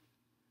B.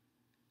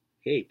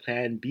 Hey,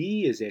 plan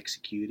B is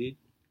executed.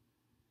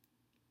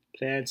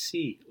 Plan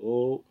C,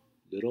 oh,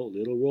 little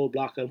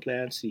roadblock on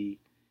plan C.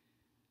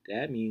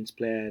 That means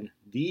plan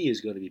D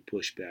is going to be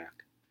pushed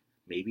back.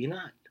 Maybe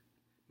not.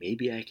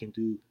 Maybe I can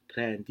do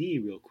plan D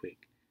real quick.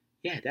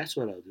 Yeah, that's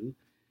what I'll do.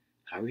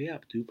 Hurry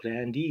up, do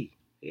plan D.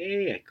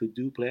 Hey, I could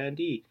do plan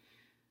D.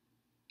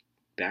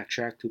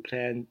 Backtrack to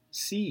plan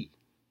C.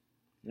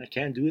 I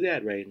can't do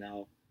that right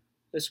now.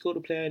 Let's go to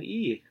plan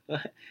E.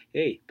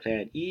 Hey,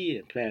 plan E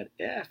and plan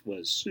F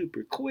was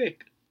super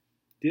quick.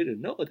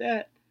 Didn't know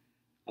that.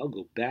 I'll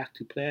go back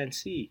to plan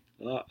C.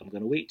 I'm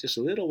going to wait just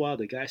a little while.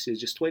 The guy says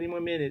just 20 more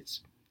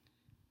minutes.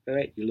 All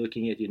right, you're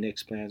looking at your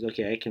next plans.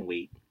 Okay, I can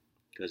wait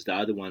because the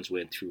other ones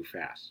went through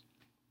fast.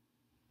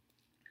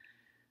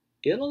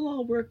 It'll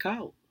all work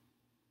out.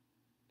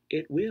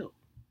 It will.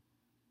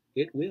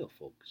 It will,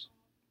 folks.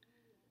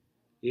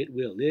 It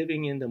will.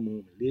 Living in the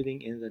moment,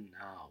 living in the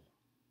now.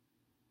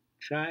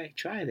 Try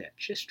that.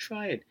 Just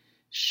try it.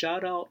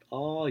 Shout out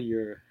all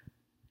your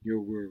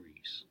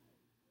worries,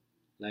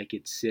 like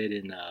it said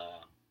in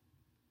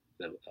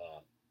the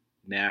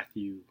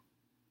Matthew,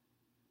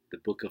 the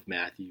book of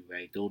Matthew,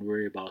 right? Don't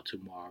worry about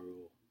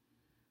tomorrow,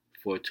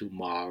 for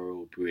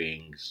tomorrow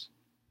brings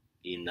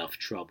enough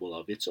trouble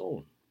of its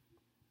own,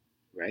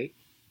 right?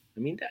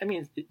 You're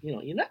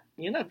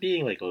not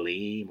being like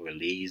lame or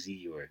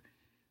lazy or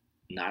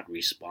not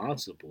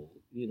responsible.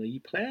 You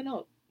plan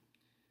out.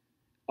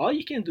 All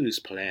you can do is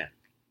plan,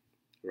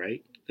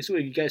 right? That's why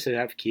you guys that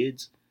have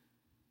kids.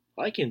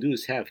 all I can do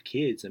is have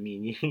kids. I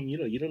mean, you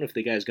don't know if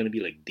the guy's gonna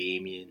be like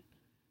Damien,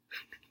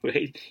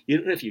 right? You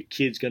don't know if your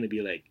kid's gonna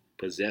be like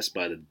possessed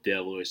by the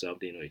devil or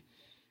something.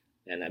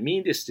 And I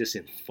mean this just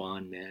in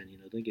fun, man.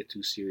 Don't get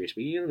too serious.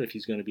 But you don't know if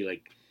he's gonna be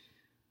like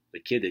the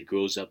kid that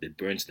grows up that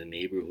burns the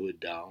neighborhood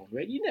down,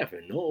 right? You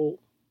never know,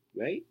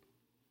 right?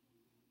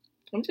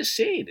 I'm just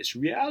saying, it's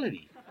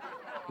reality.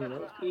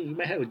 You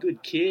might have a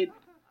good kid,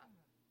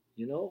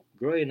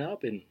 growing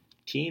up and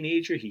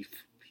teenager, he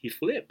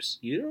flips.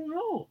 You don't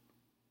know.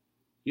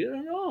 You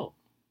don't know.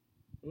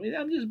 I mean,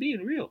 I'm just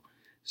being real.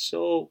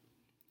 So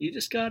you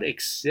just gotta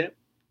accept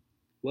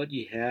what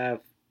you have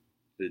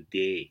the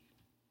day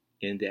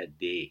in that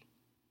day,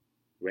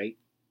 right?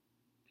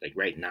 Like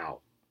right now.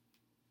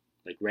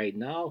 Like right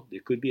now,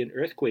 there could be an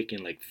earthquake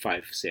in like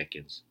 5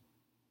 seconds,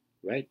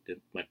 right?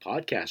 Then my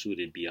podcast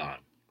wouldn't be on.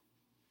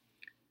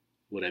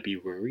 Would I be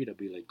worried? I'd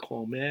be like,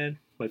 oh man,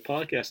 my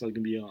podcast's not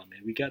gonna be on,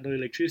 man. We got no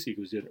electricity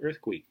because there's an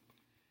earthquake.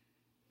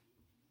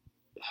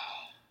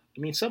 I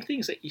mean,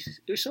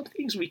 there's some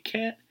things we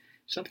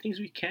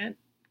can't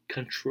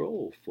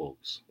control,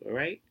 folks. All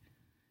right.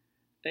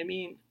 I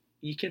mean,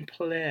 you can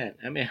plan.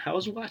 I mean, I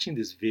was watching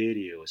this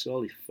video. It's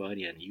all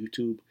funny on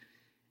YouTube.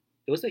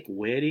 It was like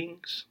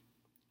weddings.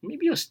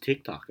 Maybe it was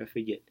TikTok. I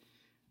forget.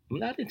 I'm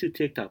not into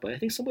TikTok, but I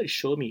think somebody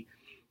showed me.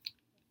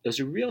 There's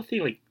a real thing,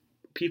 like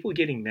people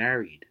getting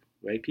married,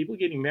 right? People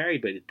getting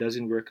married, but it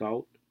doesn't work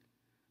out.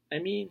 I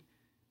mean,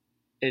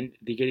 and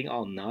they're getting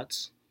all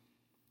nuts,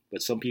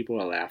 but some people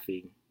are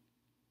laughing.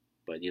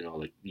 But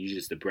like usually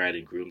it's the bride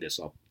and groom that's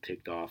all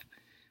ticked off.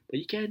 But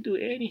you can't do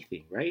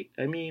anything, right?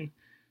 I mean,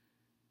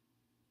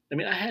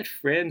 I had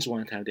friends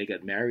one time. They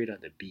got married on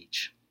the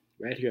beach,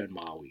 right here in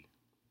Maui,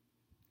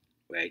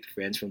 right?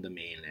 Friends from the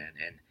mainland,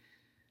 and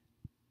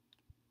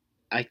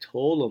I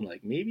told them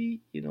like maybe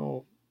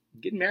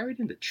get married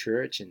in the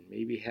church and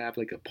maybe have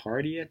like a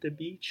party at the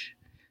beach.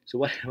 So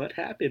what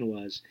happened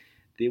was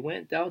they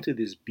went down to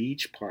this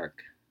beach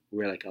park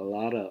where like a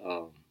lot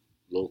of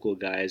local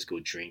guys go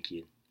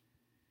drinking,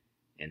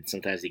 and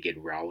sometimes they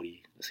get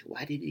rowdy. I said,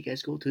 why did you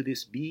guys go to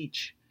this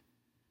beach?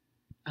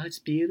 Oh, it's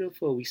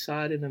beautiful. We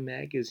saw it in a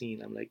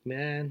magazine. I'm like,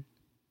 man,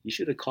 you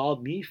should have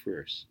called me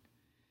first.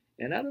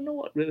 And I don't know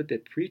what really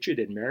that preacher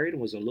that married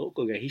him was a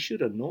local guy. He should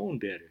have known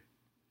better.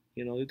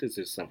 There's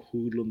just some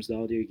hoodlums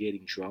down there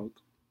getting drunk.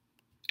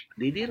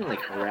 They didn't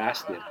like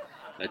harass them,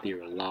 but they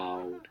were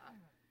loud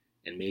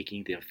and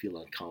making them feel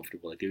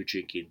uncomfortable. Like they were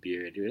drinking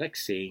beer and they were like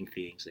saying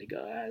things like,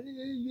 "Oh,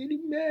 you're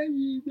getting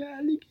married,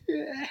 man. Look at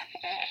that.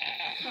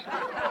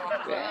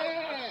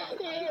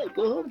 Yeah,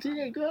 go home to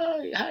your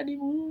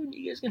honeymoon.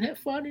 You guys can have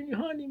fun in your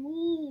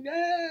honeymoon."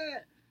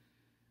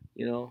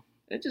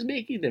 And just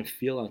making them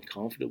feel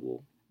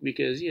uncomfortable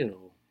because they're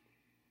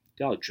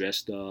all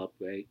dressed up,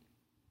 right?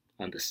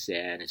 On the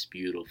sand, it's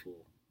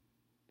beautiful.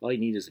 All you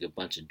need is like a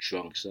bunch of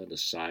drunks on the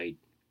side.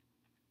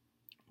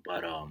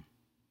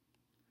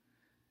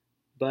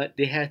 But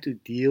they had to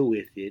deal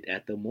with it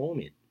at the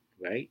moment,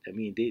 right? I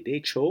mean, they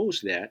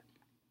chose that,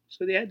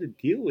 so they had to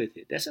deal with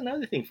it. That's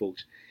another thing,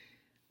 folks.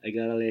 I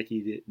gotta let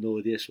you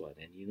know this one,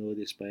 and you know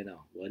this by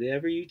now.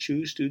 Whatever you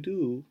choose to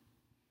do,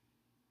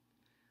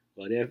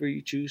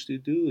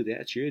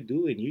 that's your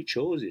doing. You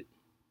chose it.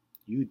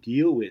 You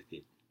deal with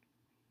it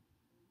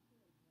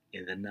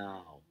in the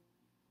now.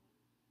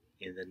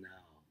 In the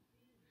now.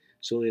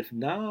 So if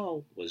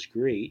now was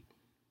great,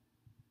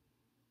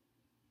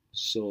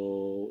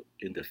 so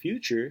in the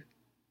future,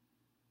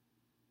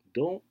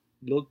 don't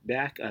look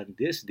back on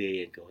this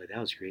day and go, that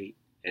was great,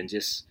 and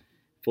just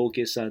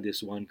focus on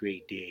this one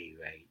great day,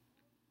 right?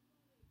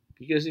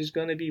 Because there's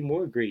going to be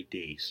more great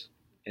days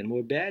and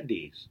more bad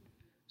days.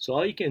 So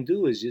all you can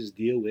do is just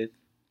deal with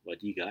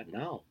what you got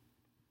now,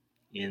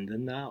 in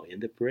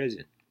the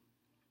present.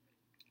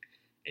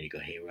 And you go,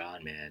 hey,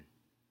 Ron, man,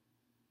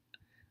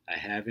 I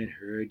haven't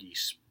heard you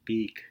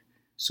speak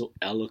so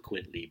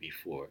eloquently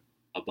before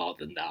about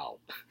the now.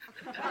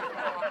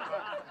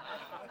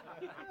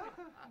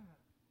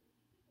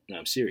 No,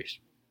 I'm serious.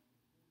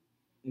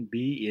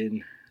 Be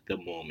in the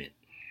moment.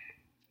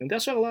 And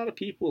that's why a lot of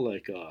people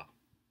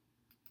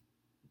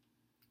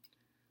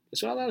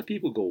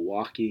go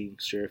walking,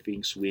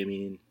 surfing,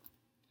 swimming.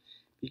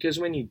 Because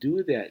when you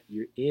do that,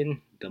 you're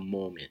in the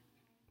moment.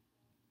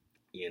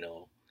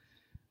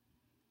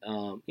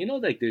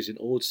 Like there's an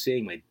old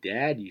saying my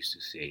dad used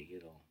to say,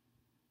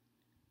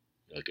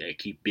 okay,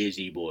 keep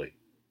busy, boy.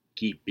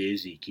 Keep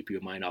busy. Keep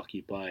your mind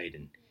occupied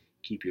and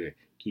keep your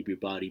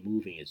body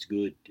moving. It's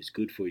good. It's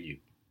good for you.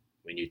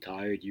 When you're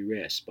tired, you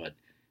rest, but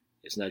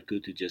it's not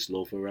good to just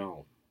loaf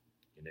around.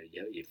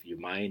 If your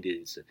mind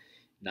is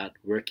not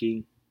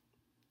working,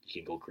 you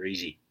can go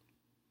crazy.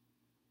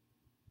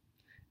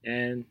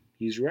 And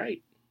he's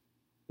right.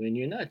 When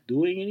you're not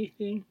doing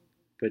anything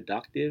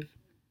productive,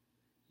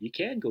 you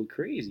can go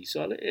crazy.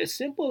 So as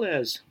simple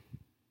as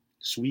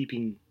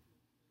sweeping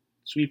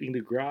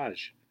the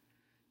garage.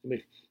 You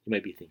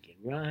might be thinking,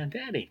 Ron,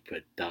 that ain't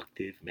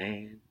productive,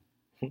 man.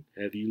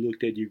 Have you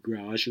looked at your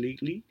garage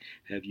lately?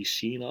 Have you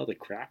seen all the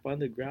crap on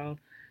the ground?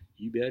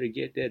 You better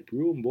get that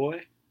broom,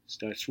 boy.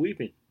 Start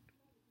sweeping.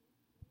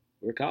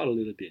 Work out a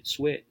little bit,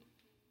 sweat.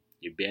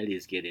 Your belly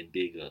is getting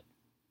bigger.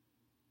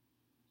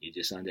 You're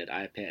just on that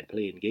iPad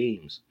playing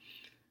games.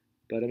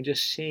 But I'm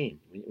just saying,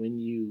 when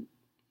you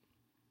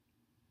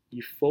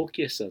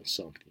focus on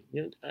something,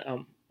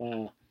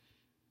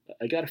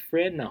 I got a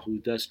friend now who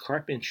does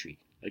carpentry.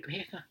 I go,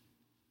 hey,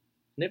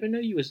 never know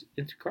you was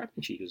into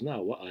carpentry. He goes,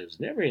 no, well, I was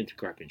never into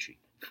carpentry.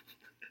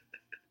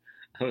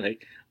 I'm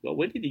like, well,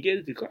 when did you get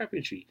into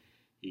carpentry?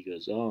 He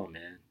goes, oh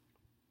man,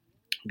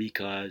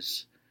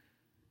 because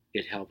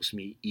it helps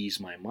me ease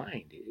my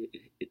mind.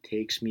 It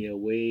takes me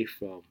away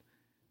from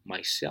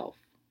myself.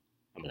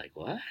 I'm like,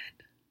 what?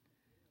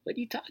 What are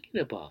you talking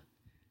about?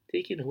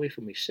 Taking away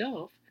from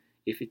yourself?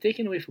 If you're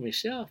taking away from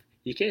yourself,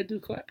 you can't do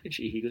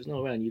carpentry. He goes,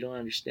 no, Ron, you don't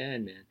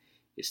understand, man.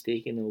 It's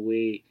taking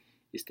away,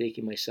 it's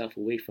taking myself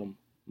away from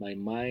my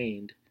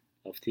mind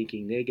of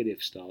thinking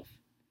negative stuff.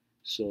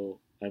 So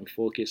I'm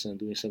focused on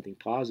doing something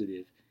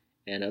positive,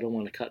 and I don't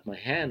want to cut my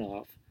hand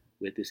off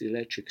with this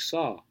electric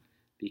saw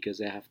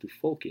because I have to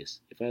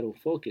focus. If I don't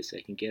focus,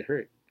 I can get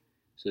hurt.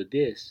 So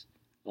this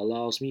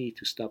allows me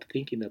to stop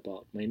thinking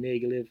about my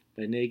negative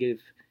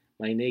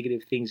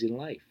things in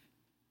life.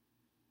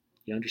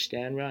 You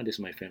understand, Ron? This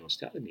my friend was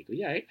telling me. Go,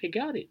 yeah, I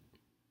got it.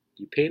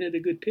 You painted a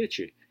good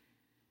picture.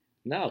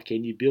 Now,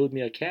 can you build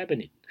me a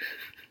cabinet?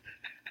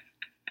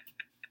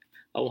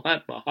 I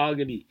want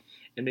mahogany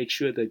and make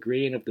sure the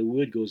grain of the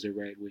wood goes the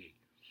right way.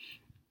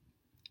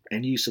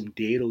 And use some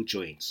dado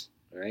joints.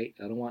 All right,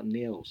 I don't want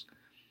nails.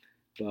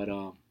 But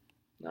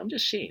I'm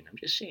just saying. I'm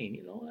just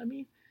saying. I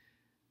mean,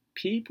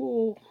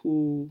 people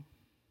who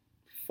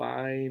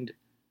find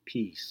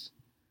peace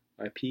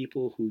are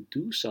people who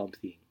do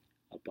something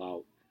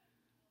about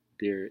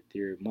their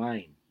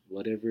mind,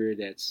 whatever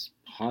that's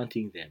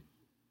haunting them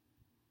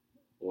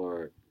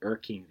or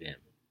irking them.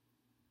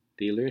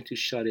 They learn to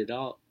shut it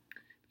out.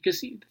 Because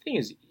see, the thing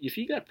is, if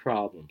you got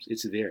problems,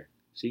 it's there.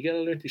 So you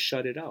gotta learn to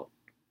shut it out.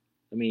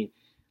 I mean,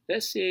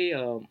 let's say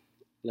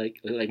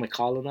like my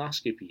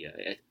colonoscopy.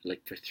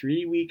 Like for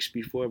 3 weeks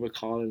before my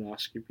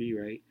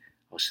colonoscopy, right?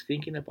 I was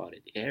thinking about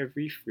it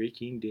every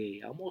freaking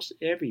day, almost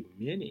every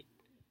minute,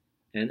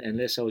 and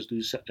unless I was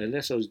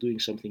doing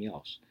something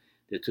else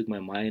that took my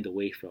mind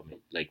away from it,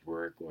 like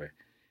work or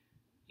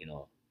you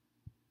know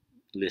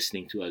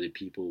listening to other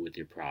people with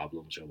their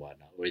problems or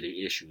whatnot, or their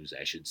issues,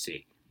 I should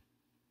say.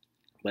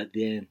 But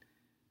then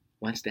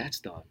once that's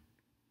done,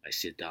 I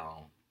sit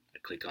down, I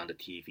click on the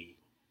TV,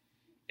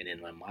 and in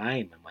my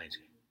mind's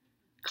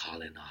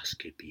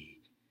colonoscopy.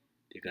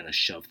 They're gonna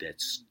shove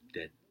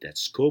that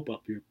scope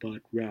up your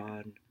butt,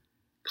 Ron.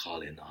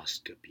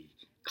 Colonoscopy,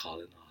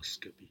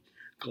 colonoscopy,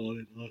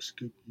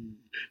 colonoscopy,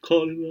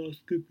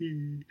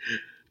 colonoscopy.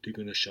 They're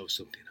gonna shove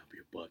something up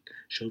your butt.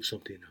 Shove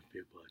something up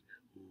your butt.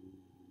 Ooh.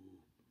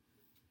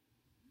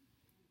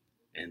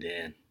 And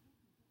then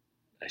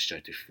I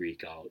start to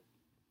freak out.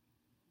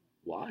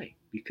 Why?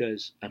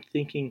 Because I'm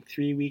thinking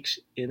 3 weeks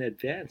in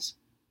advance.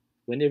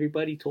 When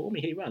everybody told me,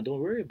 hey Ron,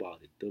 don't worry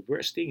about it. The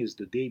worst thing is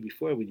the day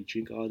before when you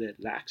drink all that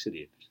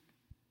laxatives,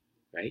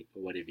 right?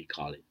 Or whatever you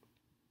call it.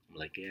 I'm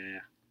like, yeah,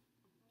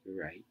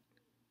 you're right.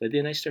 But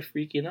then I start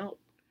freaking out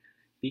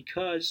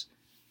because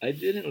I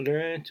didn't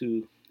learn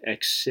to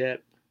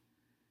accept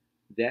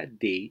that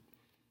date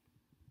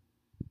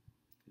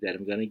that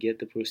I'm gonna get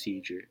the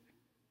procedure.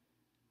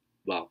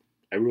 Well,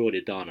 I wrote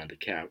it down on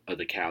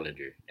the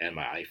calendar and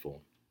my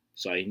iPhone,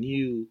 so I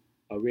knew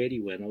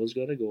already when I was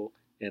gonna go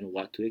and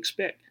what to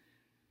expect.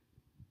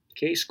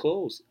 Case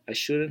closed. I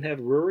shouldn't have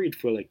worried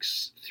for like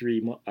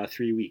 3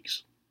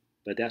 weeks,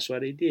 but that's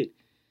what I did.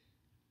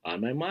 On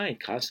my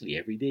mind constantly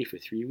every day for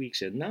 3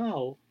 weeks, and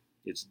now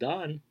it's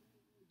done.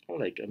 I'm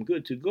like, I'm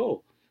good to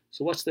go.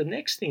 So what's the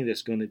next thing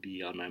that's going to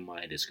be on my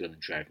mind that's going to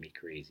drive me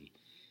crazy?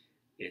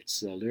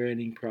 It's a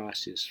learning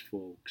process,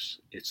 folks.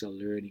 It's a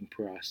learning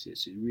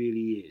process. It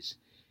really is.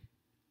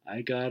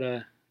 I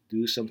gotta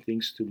do some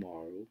things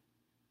tomorrow,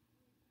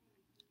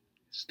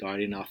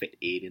 starting off at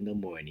 8 in the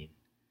morning.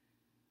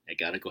 I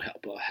gotta go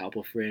help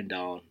a friend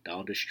down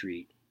the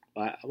street.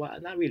 Well,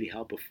 not really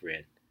help a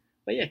friend,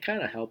 but yeah,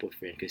 kind of help a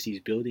friend because he's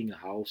building a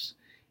house,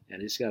 and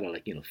I just gotta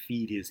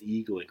feed his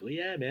ego and go,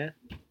 yeah, man,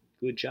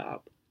 good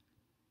job,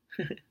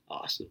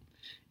 awesome.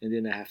 And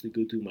then I have to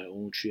go do my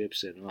own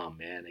trips, and oh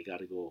man, I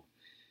gotta go.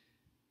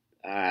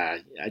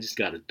 I just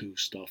gotta do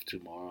stuff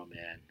tomorrow,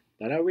 man.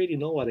 But I already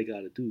know what I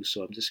gotta do,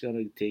 so I'm just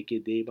gonna take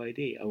it day by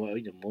day,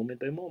 moment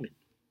by moment,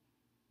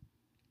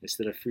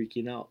 instead of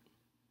freaking out.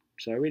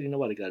 So I already know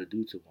what I gotta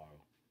do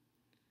tomorrow,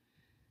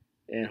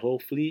 and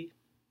hopefully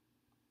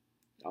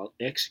I'll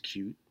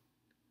execute.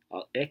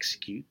 I'll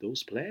execute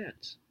those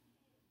plans,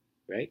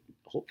 right?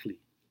 Hopefully.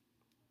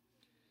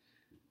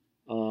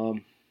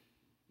 Um.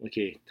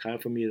 Okay, time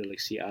for me to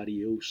say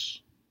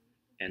adios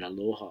and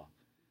aloha.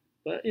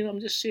 But I'm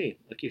just saying.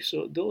 Okay,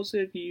 so those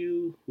of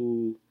you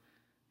who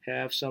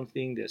have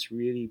something that's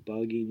really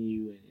bugging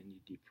you and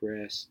you're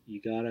depressed,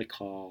 you gotta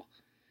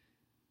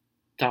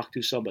talk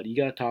to somebody. You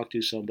gotta talk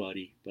to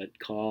somebody, but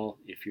call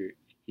if you're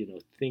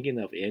thinking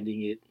of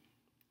ending it.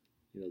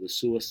 The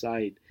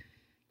suicide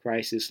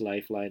crisis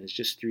lifeline is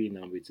just three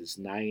numbers. It's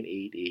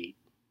 988.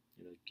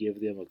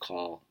 give them a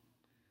call.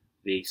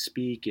 They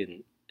speak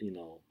in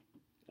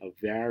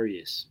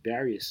various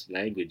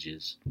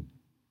languages,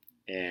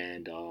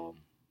 and they're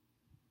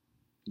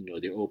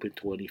open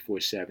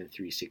 24/7,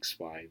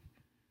 365,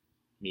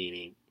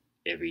 meaning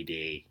every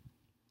day,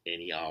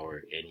 any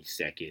hour, any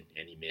second,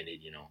 any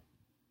minute.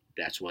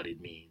 That's what it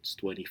means.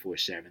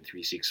 24/7,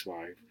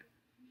 365.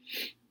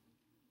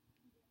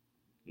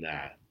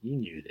 Nah, you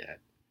knew that.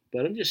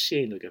 But I'm just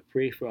saying, look, I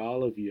pray for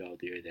all of you out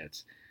there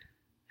that's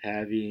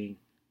having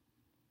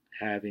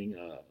having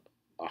a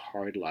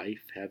hard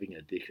life, having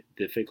a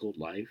difficult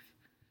life.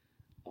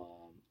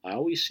 I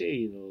always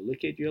say,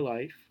 look at your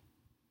life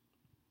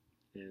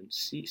and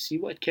see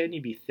what can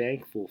you be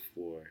thankful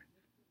for.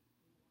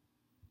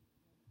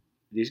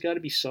 There's got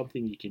to be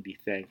something you can be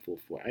thankful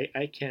for.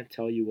 I can't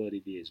tell you what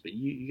it is, but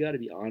you got to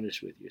be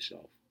honest with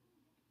yourself,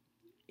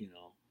 you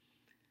know.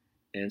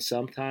 And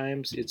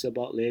sometimes it's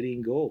about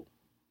letting go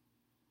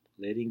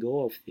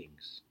of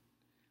things,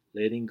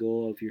 letting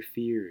go of your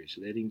fears,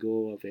 letting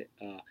go of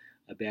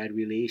a bad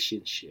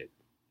relationship,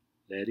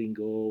 letting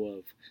go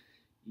of,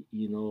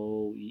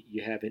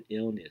 you have an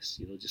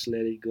illness. Just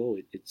let it go.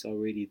 It's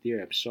already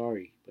there. I'm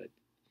sorry, but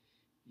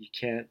you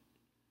can't.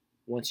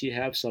 Once you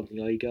have something,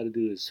 all you got to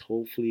do is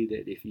hopefully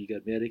that if you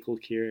got medical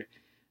care,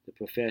 the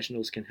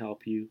professionals can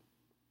help you,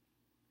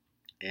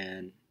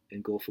 and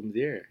go from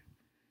there.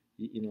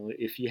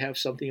 If you have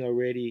something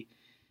already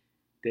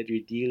that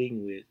you're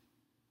dealing with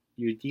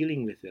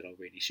it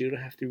already. So you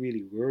don't have to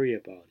really worry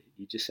about it.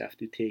 You just have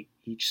to take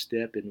each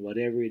step, and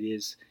whatever it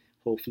is,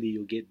 hopefully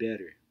you'll get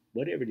better.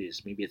 Whatever it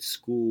is, maybe it's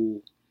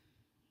school,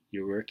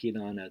 you're working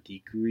on a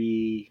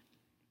degree,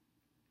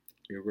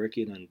 you're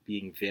working on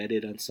being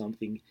vetted on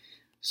something.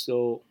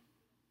 So,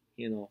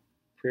 you know,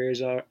 prayers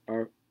are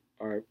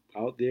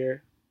out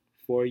there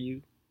for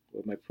you,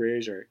 or my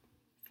prayers are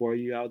for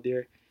you out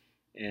there,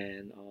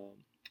 and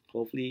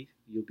hopefully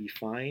you'll be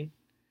fine.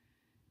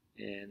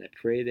 And I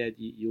pray that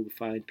you'll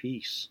find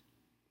peace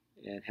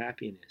and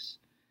happiness.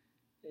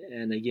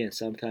 And again,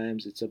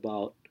 sometimes it's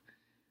about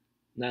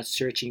not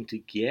searching to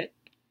get,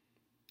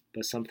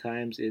 but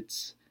sometimes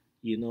it's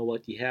you know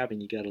what you have and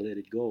you got to let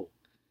it go.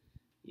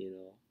 You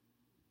know,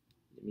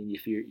 I mean,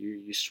 if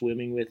you're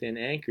swimming with an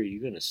anchor,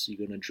 you're gonna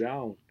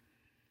drown.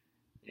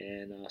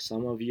 And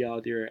some of you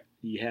out there,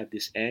 you have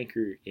this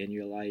anchor in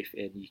your life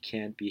and you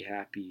can't be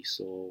happy.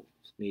 So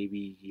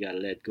maybe you gotta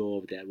let go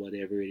of that,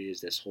 whatever it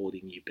is that's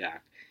holding you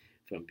back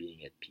from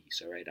being at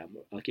peace. All right, I'm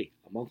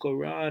Uncle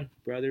Ron,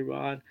 Brother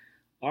Ron,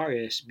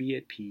 RS. Be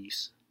at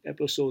peace.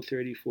 Episode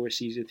 34,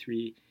 season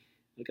 3.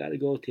 I gotta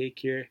go. Take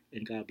care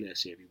and God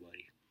bless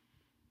everybody.